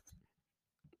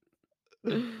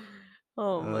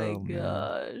 Oh my Oh man.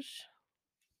 gosh.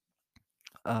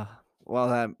 Uh,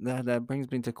 well, that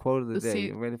brings me to quote of the The day. se-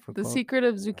 You ready for the quote? secret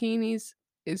of zucchinis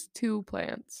is two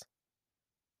plants.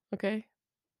 Okay?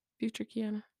 Future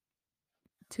Kiana.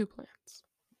 Two plants.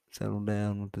 Settle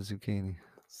down with the zucchini.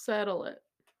 Settle it.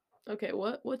 Okay,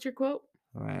 what's your quote?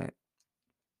 All right.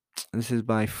 This is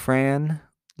by Fran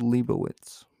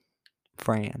Lebowitz.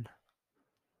 Fran.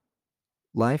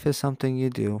 Life is something you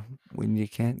do when you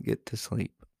can't get to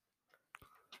sleep.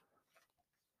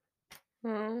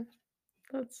 Oh,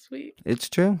 that's sweet. It's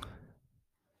true.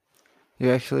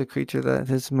 You're actually a creature that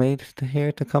is made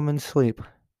here to come and sleep.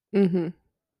 Mm-hmm.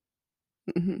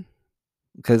 Mm-hmm.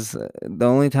 Because the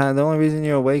only reason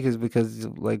you're awake is because,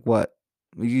 like, what?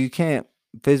 You can't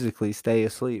physically stay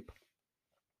asleep.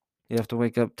 You have to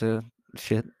wake up to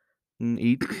shit and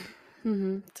eat.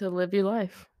 Mm-hmm. To live your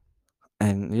life.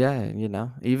 And yeah,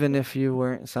 even if you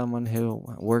weren't someone who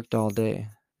worked all day,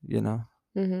 you know,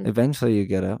 Mm-hmm. eventually you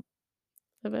get up.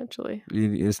 Eventually.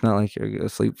 It's not like you're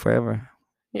asleep forever.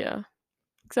 Yeah.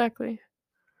 Exactly.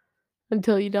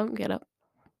 Until you don't get up.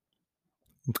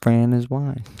 Fran is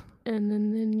wise. And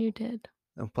then you're dead.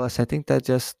 And plus, I think that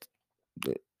just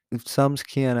it sums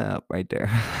Kiana up right there.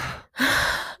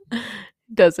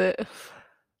 Does it?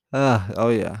 Oh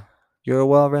yeah. You're a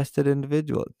well rested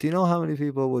individual. Do you know how many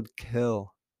people would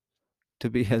kill to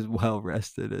be as well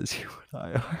rested as you and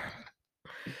I are?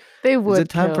 They Is it would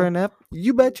time for a kill. nap?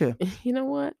 You betcha. You know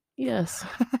what? Yes.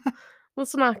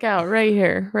 Let's knock out right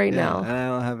here, right Yeah, now. and I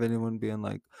don't have anyone being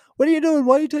like, "What are you doing?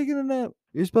 Why are you taking a nap?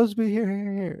 You're supposed to be here,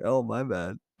 here, here." Oh, my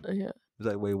bad. Yeah. It's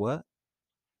like, wait, what?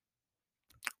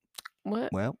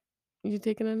 What? Well, You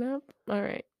taking a nap? All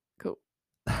right. Cool.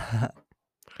 yeah.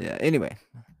 Anyway,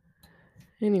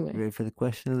 you Anyway, ready for the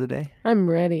question of the day? I'm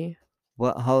ready.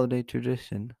 What holiday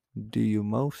tradition do you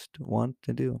most want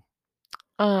to do?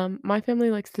 My family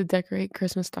likes to decorate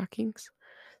Christmas stockings,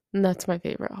 and that's my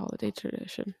favorite holiday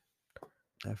tradition.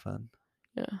 Have fun.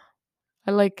 Yeah.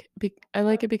 I like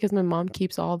it because my mom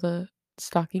keeps all the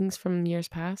stockings from years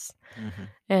past, Mm-hmm.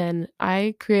 and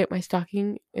I create my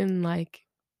stocking in like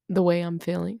the way I'm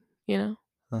feeling, Uh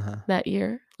huh. that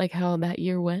year, like how that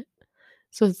year went.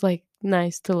 So it's like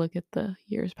nice to look at the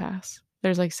years pass.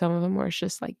 There's like some of them where it's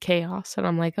just like chaos, and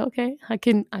I'm like, okay, I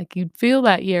could feel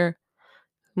that year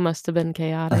must have been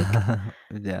chaotic,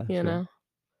 Yeah, you sure, know.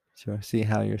 sure. See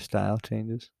how your style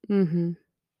changes. Mhm.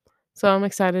 So I'm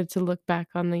excited to look back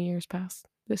on the years past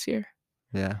this year.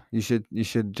 Yeah, you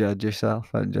should judge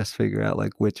yourself and just figure out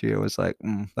like which year was like,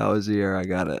 that was the year I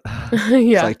got it. It's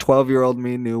Yeah. like 12-year-old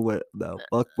me knew what the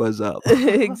fuck was up.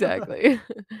 Exactly.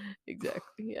 Exactly.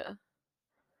 Yeah.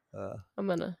 uh, I'm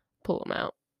gonna pull them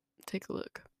out. Take a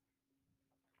look.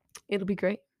 It'll be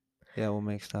great. yeah, we'll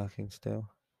make stockings too.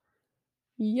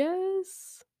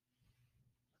 Yes.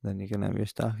 Then you can have your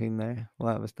stocking there.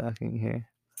 We'll have a stocking here.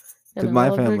 And Because my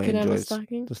Oliver family could have a enjoys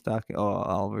stocking. the stocking. Oh,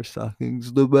 Oliver's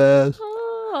stocking's the best.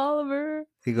 Oh, Oliver.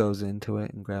 He goes into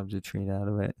it and grabs a treat out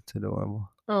of it. It's adorable.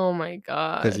 Oh my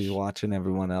Because he's gosh. watching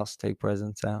everyone else take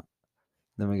presents out.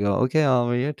 Then we go, okay,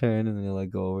 Oliver, your turn. And then he'll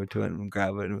like go over to it and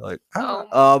grab it and be like, ah.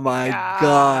 Oh Oh my my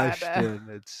gosh, god. dude.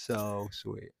 It's so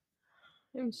sweet.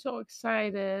 I'm so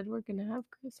excited. We're gonna have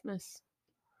Christmas.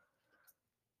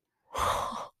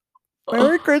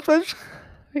 Merry Oh, Christmas.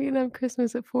 we're gonna have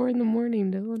Christmas at 4 in the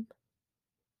morning, Dylan.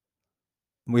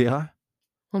 We are?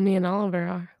 Well, me and Oliver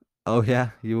are. Oh,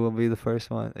 yeah. You will be the first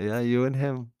one. Yeah, you and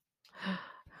him. How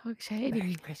Merry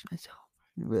exciting. Christmas.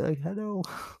 You'll be like, hello.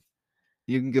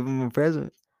 You can give him a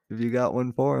present if you got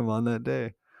one for him on that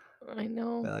day. I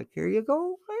know. Be like, here you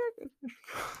go.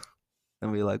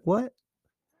 And be like, what?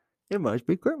 It must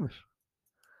be Christmas.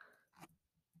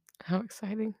 How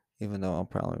exciting. Even though I'll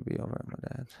probably be over at my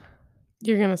dad's.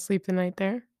 You're gonna sleep the night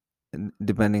there? And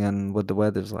depending on what the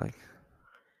weather's like,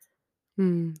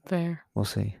 Fair. we'll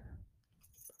see.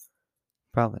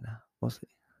 Probably not. We'll see.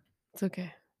 It's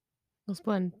okay.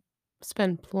 We'll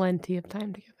spend plenty of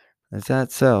time together. Is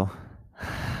that so?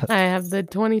 I have the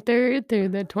 23rd through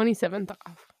the 27th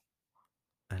off.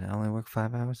 And I only work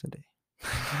 5 hours a day.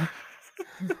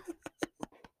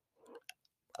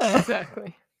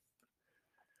 Exactly.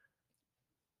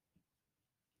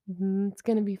 It's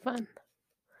gonna be fun.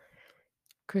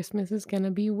 Christmas is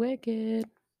gonna be wicked.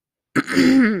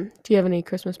 Do you have any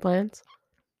Christmas plans?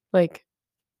 Like,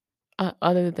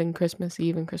 other than Christmas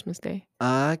Eve and Christmas Day?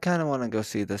 I kind of want to go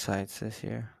see the sights this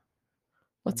year.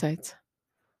 What sites?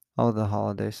 All the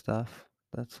holiday stuff.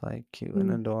 That's like cute and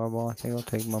Mm, adorable. I think I'll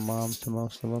take my mom to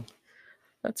most of them.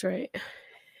 that's right.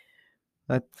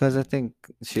 Because I think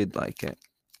she'd like it.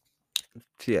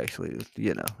 She actually,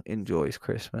 enjoys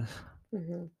Christmas.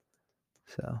 Hmm.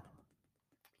 So,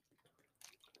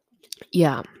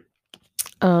 Yeah.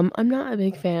 I'm not a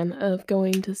big fan of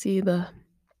going to see the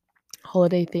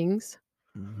holiday things.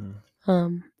 hmm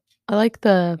Um, I like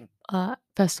the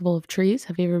Festival of Trees.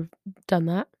 Have you ever done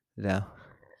that? yeah.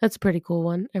 That's a pretty cool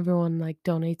one. Everyone like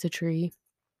donates a tree.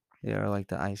 Yeah, or like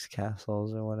the ice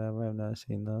castles or whatever. I've never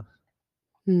seen those.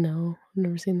 No, I've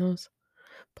never seen those.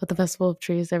 But the Festival of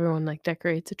Trees, everyone like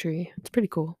decorates a tree. It's pretty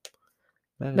cool.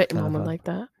 That is Bet your kind of mom would fun. like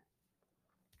that.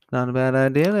 Not a bad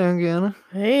idea there, Gianna.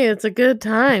 Hey, it's a good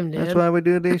time, That's dude. why we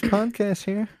do these podcasts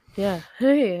here. Yeah.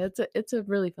 Hey, it's a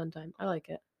really fun time. I like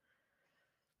it.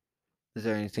 Is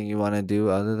there anything you want to do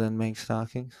other than make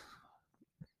stockings?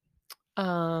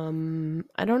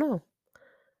 I don't know.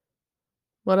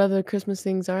 What other Christmas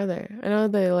things are there? I know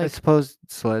they I like suppose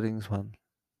sledding's one.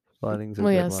 Sledding's a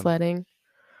well good yeah, one. sledding.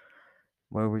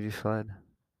 Where would you sled?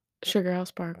 Sugar House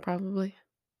Park probably.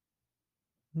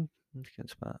 That's a good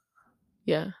spot.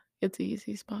 Yeah, it's an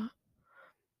easy spot.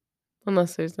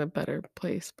 Unless there's a better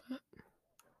place, but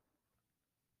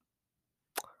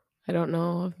I don't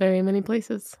know of very many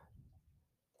places.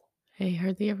 I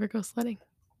hardly ever go sledding.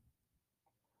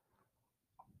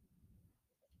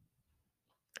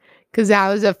 Cause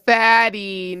I was a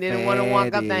fatty, didn't want to walk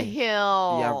up the Fatty.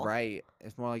 Yeah, hill. right.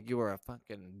 It's more like you were a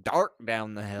fucking dart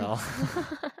down the hill.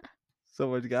 So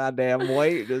much goddamn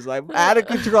weight, just like out of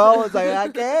control. It's like I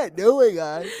can't do it,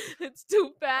 guys. It's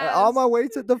too All fast. my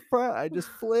weight's at the front. I just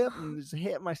flip and just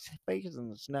hit my face in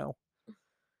the snow.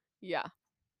 Yeah,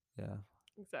 Yeah,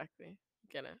 exactly.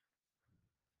 Get it.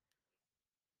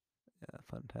 yeah,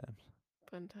 fun times.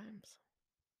 Fun times.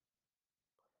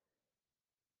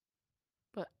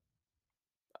 But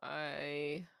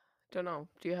I don't know.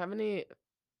 Do you have any?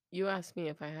 You asked me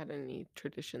if I had any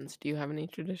traditions. Do you have any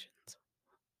traditions?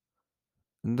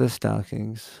 The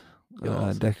stockings, You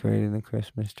also do. decorating the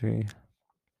Christmas tree.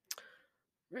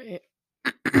 Right.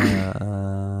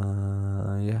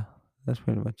 Yeah, that's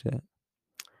pretty much it.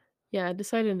 Yeah, I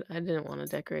decided I didn't want to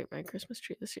decorate my Christmas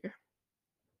tree this year.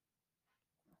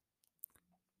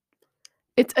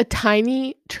 It's a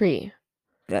tiny tree.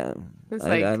 Yeah, It's I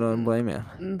like don't blame you.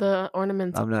 the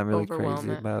ornaments I'm not really overwhelm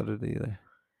crazy it. about it either.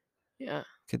 Yeah.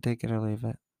 Could take it or leave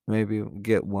it. Maybe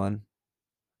get one.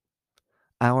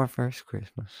 Our first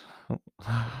Christmas.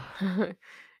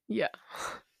 Yeah.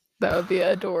 That would be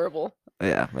adorable.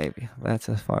 Yeah, maybe. That's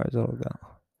as far as it'll go.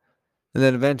 And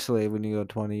then eventually, when you go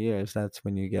 20 years, that's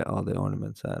when you get all the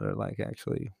ornaments that are like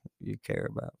actually you care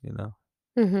about.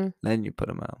 Mhm. Then you put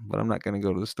them out. But I'm not gonna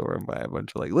go to the store and buy a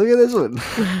bunch of like, look at this one.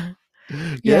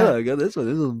 Yeah, Yeah. I got this one.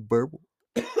 This one's purple.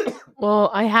 Well,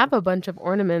 I have a bunch of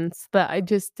ornaments that I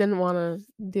just didn't want to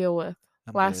deal with.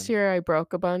 I'm Last good. year I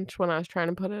broke a bunch when I was trying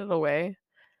to put it away,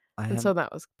 I and have so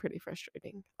that was pretty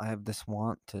frustrating. I have this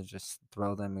want to just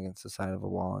throw them against the side of a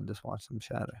wall and just watch them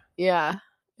shatter. Yeah.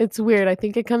 It's weird. I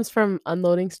think it comes from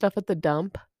unloading stuff at the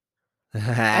dump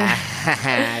Yeah,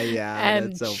 that's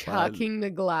and so fun. chucking the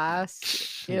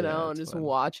glass, Yeah, and it's just fun.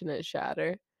 watching it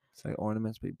shatter. It's like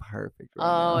ornaments be perfect right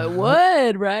Oh, it now.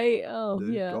 would, right? Oh,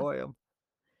 yeah. Destroy them.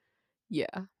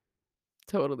 Yeah,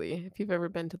 totally. If you've ever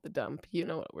been to the dump, you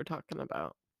know what we're talking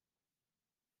about.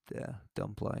 Yeah,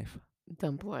 dump life.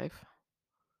 Dump life.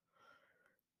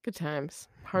 Good times.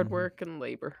 Hard hmm work and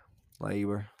labor.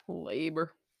 Labor.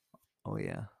 Labor. Oh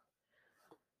yeah.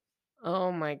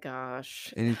 Oh my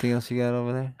gosh. Anything else you got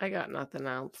over there? I got nothing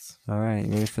else. All right,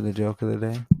 you ready for the joke of the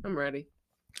day? I'm ready.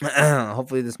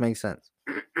 Hopefully this makes sense.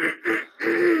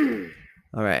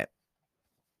 All right.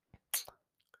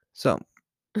 So,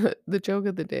 The joke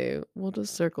of the day, we'll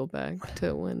just circle back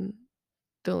to when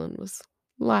Dylan was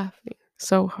laughing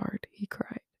so hard he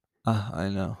cried. I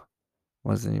know.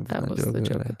 Wasn't even That the was joke the of the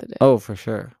joke day. of the day. Oh, for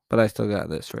sure. But I still got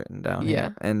this written down here, Yeah,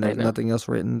 and I there's know. nothing else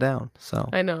written down. So,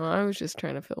 I know. I was just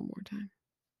trying to fill more time.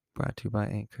 brought to you by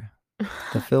Anchor.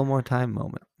 The fill more time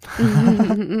moment.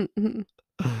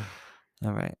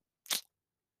 All right.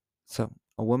 So,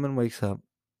 a woman wakes up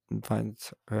and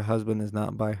finds her husband is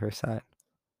not by her side.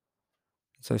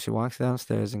 So she walks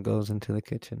downstairs and goes into the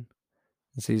kitchen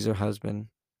and sees her husband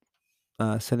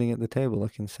sitting at the table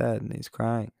looking sad and he's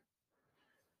crying.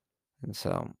 And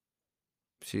so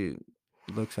she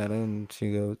looks at him and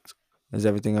she goes, "Is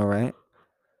everything all right?"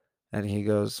 And he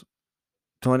goes,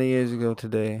 "20 years ago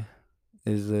today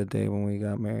is the day when we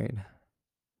got married.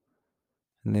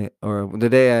 Or the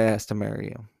day I asked to marry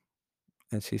you."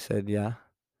 And she said, "Yeah."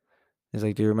 He's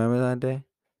like, "Do you remember that day?"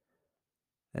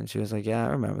 And she was like, "Yeah,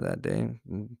 I remember that day.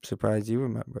 I'm surprised you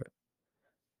remember it."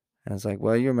 And it's like,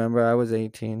 "Well, you remember I was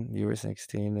 18, you were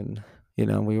 16, and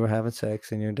we were having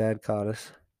sex, and your dad caught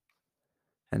us,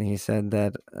 and he said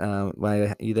that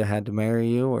I either had to marry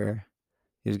you or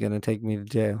he was gonna take me to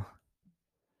jail."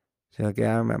 She's like,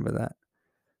 "Yeah, I remember that."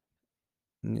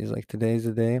 And he's like, "Today's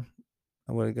the day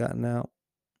I would have gotten out."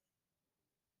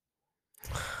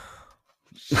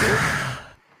 Shoot.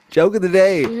 Joke of the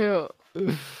day. Shoot.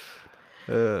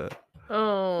 Uh,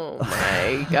 Oh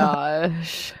my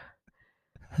gosh.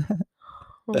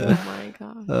 Oh my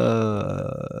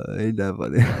gosh. ain't that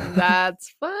funny?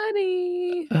 That's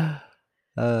funny.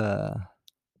 uh,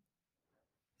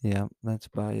 yeah, that's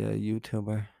by a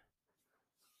YouTuber.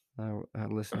 I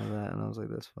listened to that and I was like,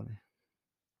 "That's funny."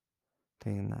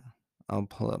 Taking that. I'll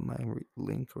pull up my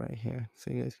link right here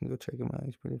so you guys can go check him out.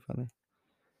 He's pretty funny.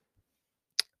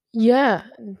 Yeah.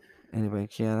 Anyway,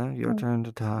 Kiana, your turn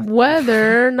to talk.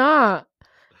 Whether or not.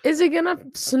 Is it gonna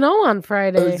snow on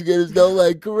Friday? It's gonna snow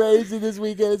like crazy this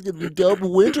weekend. It's gonna be dope.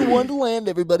 Winter Wonderland,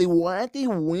 everybody. Wacky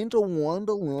Winter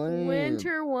Wonderland.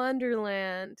 Winter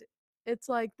Wonderland. It's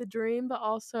like the dream, but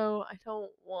also I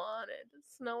don't want it to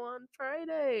snow on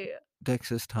Friday.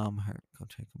 Texas Tom Hurt. Go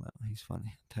check him out. He's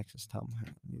funny. Texas Tom Hurt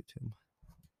on YouTube.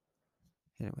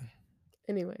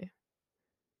 Anyway.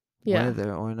 Yeah.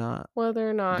 Whether or not. Whether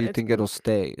or not Do you it's think it'll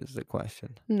stay is the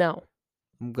question. No.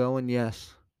 I'm going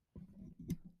yes.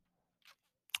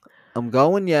 I'm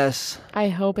going yes. I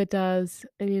hope it does.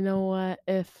 And you know what?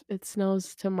 If it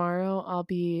snows tomorrow, I'll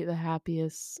be the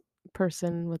happiest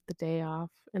person with the day off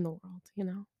in the world.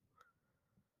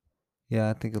 Yeah,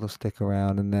 I think it'll stick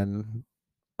around, and then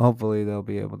hopefully they'll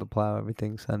be able to plow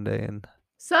everything Sunday. And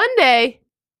Sunday?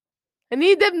 I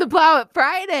need them to plow it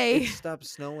Friday. it stopped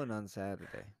snowing on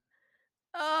Saturday.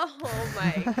 Oh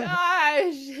my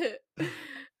gosh.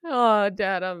 Oh,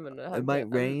 Dad, I'm gonna. It might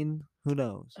rain. Who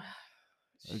knows?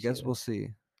 I guess we'll see.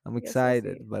 I'm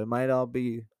excited, but it might all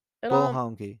be bull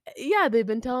honky. Yeah, they've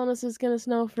been telling us it's gonna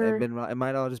snow for. It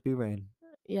might all just be rain.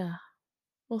 Yeah,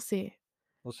 we'll see.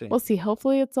 We'll see. We'll see.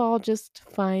 Hopefully, it's all just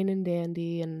fine and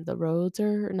dandy, and the roads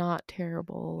are not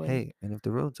terrible. Hey, and if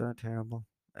the roads aren't terrible,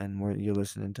 and you're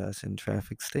listening to us in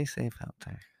traffic, stay safe out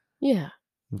there. Yeah.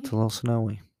 It's a little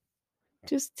snowy.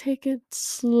 Just take it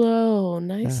slow,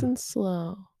 nice and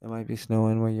slow. It might be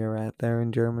snowing where you're at there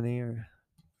in Germany or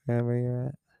wherever you're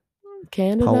at.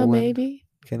 Canada, Poland, maybe.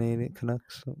 Canadian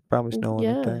Canucks, probably snowing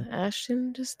up there.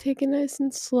 Ashton, just take it nice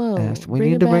and slow. We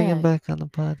need to bring him back on the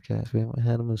podcast. We haven't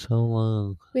had him in so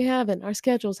long. We haven't. Our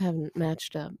schedules haven't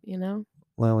matched up,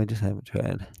 Well, we just haven't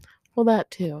tried. Well, that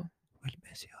too. We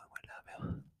miss you. We love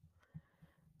you.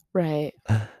 Right.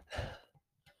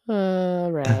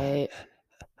 Right.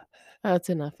 That's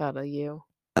enough out of you.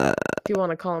 Do you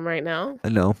want to call him right now?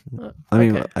 No. I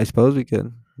mean, I suppose we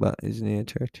could, but isn't he at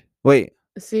church? Wait.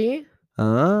 See?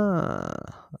 You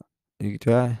could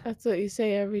try. That's what you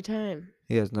say every time.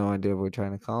 He has no idea we're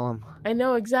trying to call him. I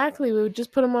know exactly. We would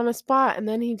just put him on a spot, and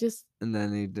then he just. And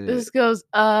then he did. Just goes.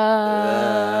 Hi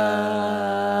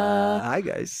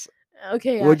guys.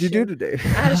 Okay. What'd you do today?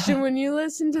 Ashton, when you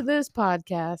listen to this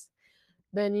podcast,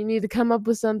 then you need to come up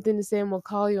with something to say, and we'll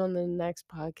call you on the next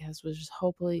podcast, which is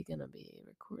hopefully gonna be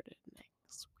recorded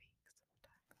next week.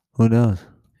 Who knows?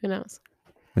 Who knows?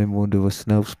 Maybe we'll do a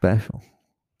snow special.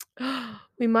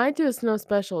 We might do a snow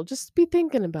special. Just be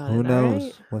thinking about it. Who knows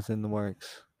right? what's in the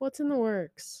works? What's in the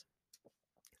works?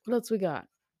 What else we got?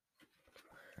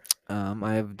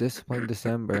 I have Discipline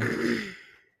December.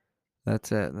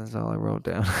 That's it. That's all I wrote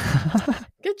down.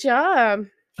 Good job.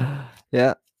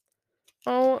 Yeah.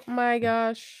 Oh my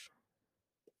gosh.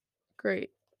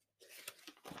 Great.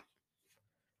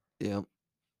 Yep.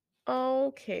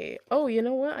 Okay. Oh, you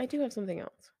know what? I do have something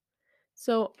else.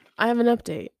 So I have an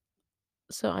update.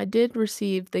 So I did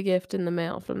receive the gift in the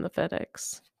mail from the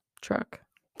FedEx truck.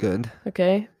 Good.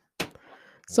 Okay.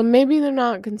 So maybe they're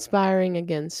not conspiring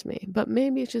against me, but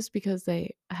maybe it's just because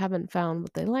they haven't found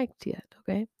what they liked yet.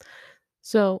 Okay.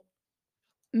 So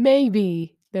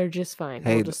maybe they're just fine.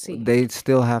 Hey, we'll just see. They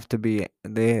still have to be.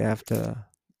 They have to.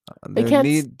 There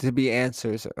need to be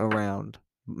answers around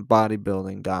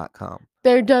bodybuilding.com.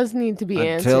 There does need to be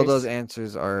answers. Until those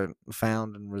answers are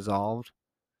found and resolved,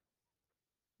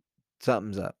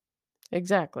 something's up.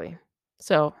 Exactly.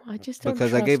 So I just don't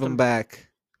because I gave them back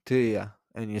to you,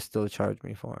 and you still charge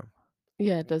me for them.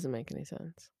 Yeah, it doesn't make any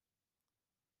sense.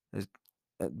 It's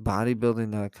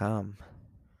bodybuilding.com.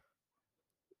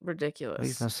 Ridiculous.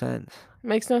 Makes no sense.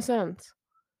 Makes no sense.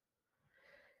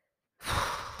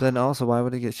 Then also, why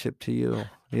would it get shipped to you?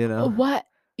 You know what?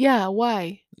 Yeah,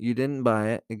 why? You didn't buy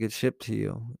it; it gets shipped to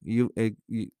you.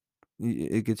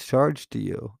 It gets charged to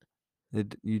you. You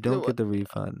The don't what get the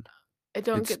refund. I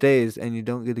don't It get stays, and you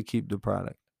don't get to keep the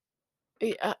product.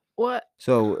 what?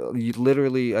 So, you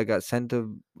literally I got sent a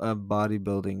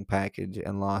bodybuilding package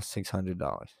and lost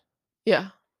 $600 Yeah.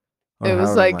 or It was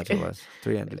however like much it was,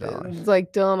 $300. it's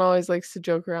like Dylan always likes to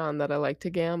joke around that I like to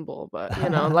gamble, but,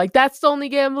 like, that's the only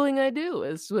gambling I do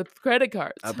is with credit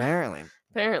cards, Apparently,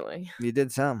 apparently. you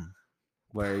did some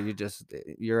where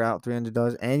you're out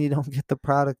 $300 and you don't get the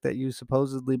product that you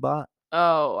supposedly bought.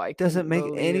 Oh, I Doesn't couldn't make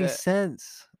believe any it.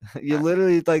 sense. You Uh,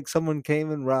 literally like someone came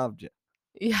and robbed you.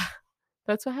 yeah,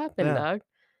 that's what happened, Yeah, dog.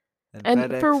 and And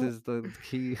FedEx for is the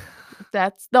key.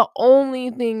 that's the only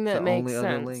thing It's the that makes only other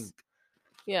sense. link.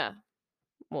 Yeah,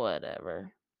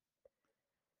 whatever.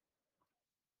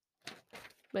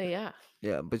 But yeah.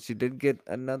 Yeah, but you did get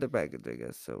another package, I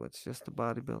guess. So it's just the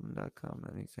bodybuilding.com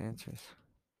that needs answers.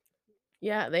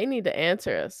 Yeah, they need to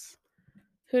answer us.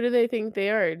 Who do they think they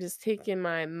are? Just taking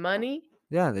my money?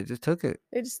 Yeah, they just took it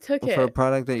They just took for a it.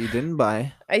 product that you didn't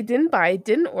buy. I didn't buy,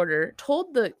 didn't order,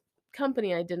 told the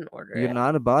company I didn't order You're it.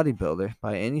 not a bodybuilder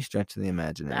by any stretch of the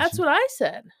That's imagination. what I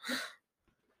said.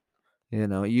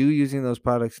 You using those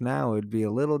products now would be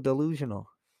a little delusional,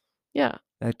 Yeah.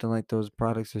 acting like those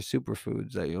products are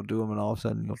superfoods that you'll do them and all of a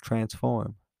sudden you'll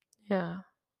transform. Yeah.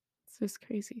 It's just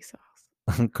crazy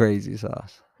sauce. Crazy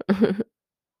sauce.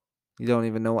 You don't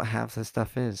even know what half the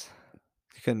stuff is.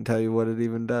 You couldn't tell you what it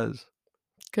even does.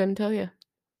 Couldn't tell you.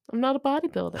 I'm not a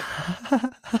bodybuilder.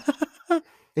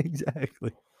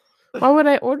 Exactly. Why would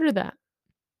I order that?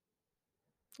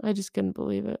 I just couldn't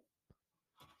believe it.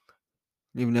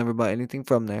 You've never bought anything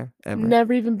from there ever.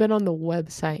 Never even been on the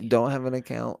website. Don't have an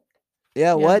account. Yeah,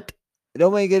 Yeah. what? It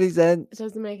don't make any It sense.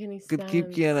 doesn't make any Could keep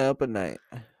sense. Kiana up at night.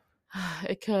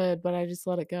 It could, but I just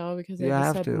let it go because I You just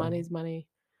have said to. money's money.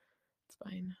 It's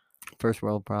fine. First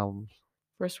world problems.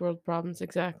 First world problems,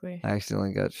 exactly. I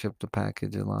accidentally got shipped a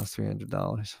package and lost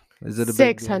 $300. Is it a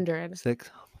big deal? 600. Six.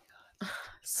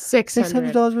 Six hundred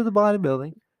 600. dollars worth of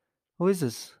bodybuilding. Who is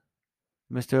this?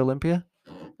 Mr. Olympia?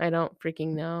 I don't freaking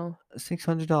know.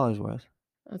 $600 worth.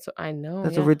 That's what I know,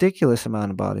 That's a yeah. ridiculous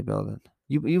amount of bodybuilding.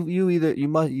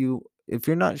 If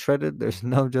you're not shredded, there's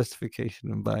no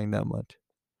justification in buying that much.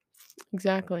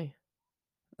 Exactly.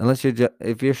 Unless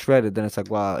if you're shredded, then it's like,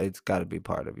 well, it's got to be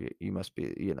part of you. You must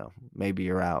be, maybe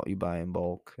you're out. You buy in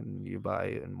bulk and you buy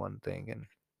it in one thing, and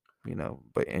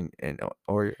but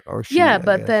or Yeah, she, I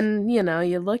but guess. then,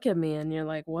 you look at me and you're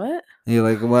like, "What?" You're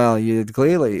like, well, you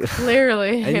clearly, Clearly,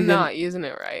 and you're you didn't, not using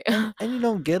it right. and you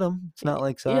don't get them. It's not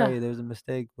like, Yeah. sorry, there's a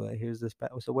mistake, but here's this.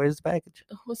 So where's the package?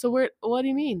 So what do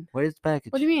you mean? Where's the What do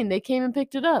you package? mean? They came and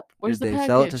picked it up. Where's Did the they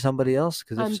sell it to package? somebody else?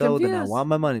 Because if I'm so, then I confused. want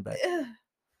my money back. Ugh,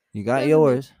 You got doesn't make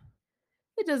yours.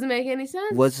 it doesn't make any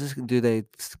What's sense. this? Do they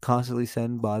constantly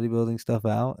send bodybuilding stuff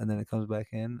out and then it comes back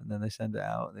in and then they send it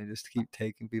out and they just keep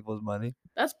taking people's money?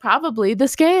 That's probably the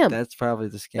scam. That's probably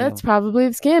the That's scam. probably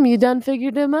the scam. You done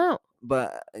figured them out.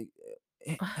 But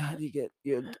how do you get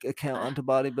your account onto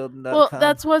Well, bodybuilding.com?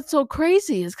 that's what's so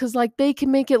crazy is because like they can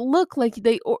make it look like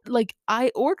like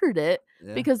I ordered it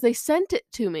Yeah. because they sent it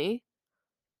to me.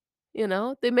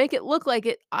 They make it look like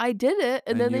I did it,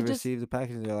 and And then you they just. receive the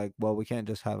package and they're like, well, we can't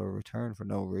just have a return for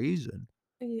no reason.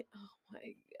 Oh my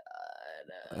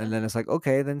god. And then it's like,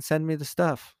 okay, then send me the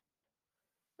stuff.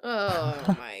 Oh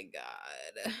my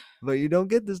god. But you don't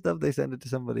get the stuff, they send it to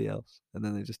somebody else. And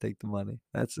then they just take the money.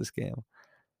 That's the scam.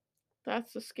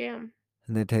 That's a scam.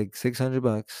 And they take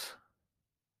 $600.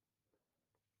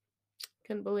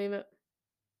 Couldn't believe it.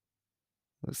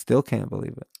 Still can't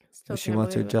believe it. Still She can't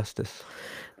wants her believe it. justice.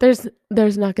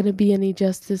 There's not going to be any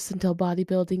justice until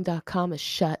bodybuilding.com is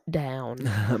shut down.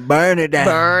 Burn it down.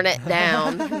 Burn it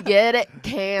down. Get it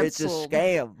It's a canceled.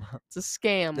 scam. It's a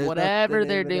scam. There's Whatever nothing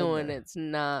they're even in doing, there.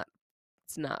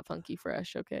 it's not funky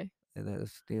fresh, okay? And they're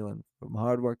stealing from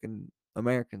hardworking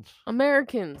Americans.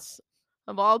 Americans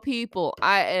of all people,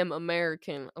 I am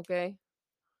American, okay?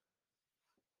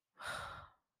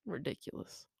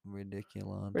 Ridiculous.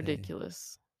 Ridiculante.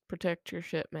 Ridiculous. Protect your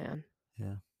shit, man.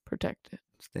 Yeah. Protect it.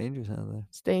 It's dangerous out there.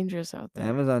 It's dangerous out there.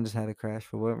 Amazon just had a crash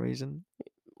for what reason?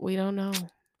 We don't know.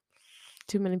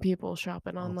 Too many people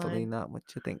shopping Hopefully online. not what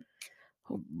you think.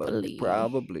 But Hopefully.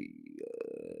 probably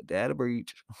data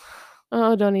breach.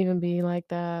 Oh, don't even be like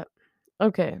that.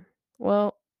 Okay.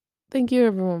 Well, thank you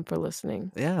everyone for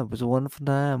listening. Yeah, it was a wonderful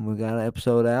time. We got an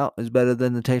episode out. It's better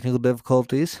than the technical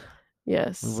difficulties we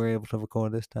Yes. were able to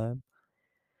record this time.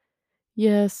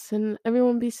 Yes, and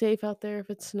everyone be safe out there if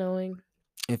it's snowing.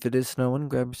 If it is snowing,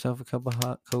 grab yourself a cup of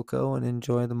hot cocoa and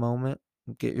enjoy the moment.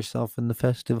 Get yourself in the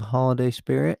festive holiday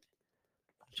spirit.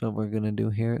 That's what we're going to do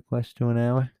here at Quest to an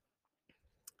Hour.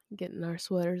 Getting our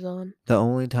sweaters on. The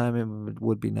only time it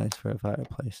would be nice for a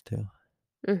fireplace, too.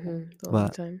 Mhm. A long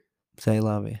but time. say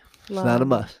love you. It's not a Love you.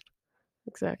 must, you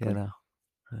Exactly. know.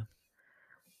 Uh,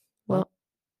 Well, Well,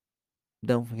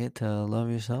 don't forget to love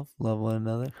yourself, love one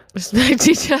another. respect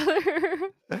each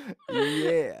other.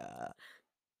 Yeah.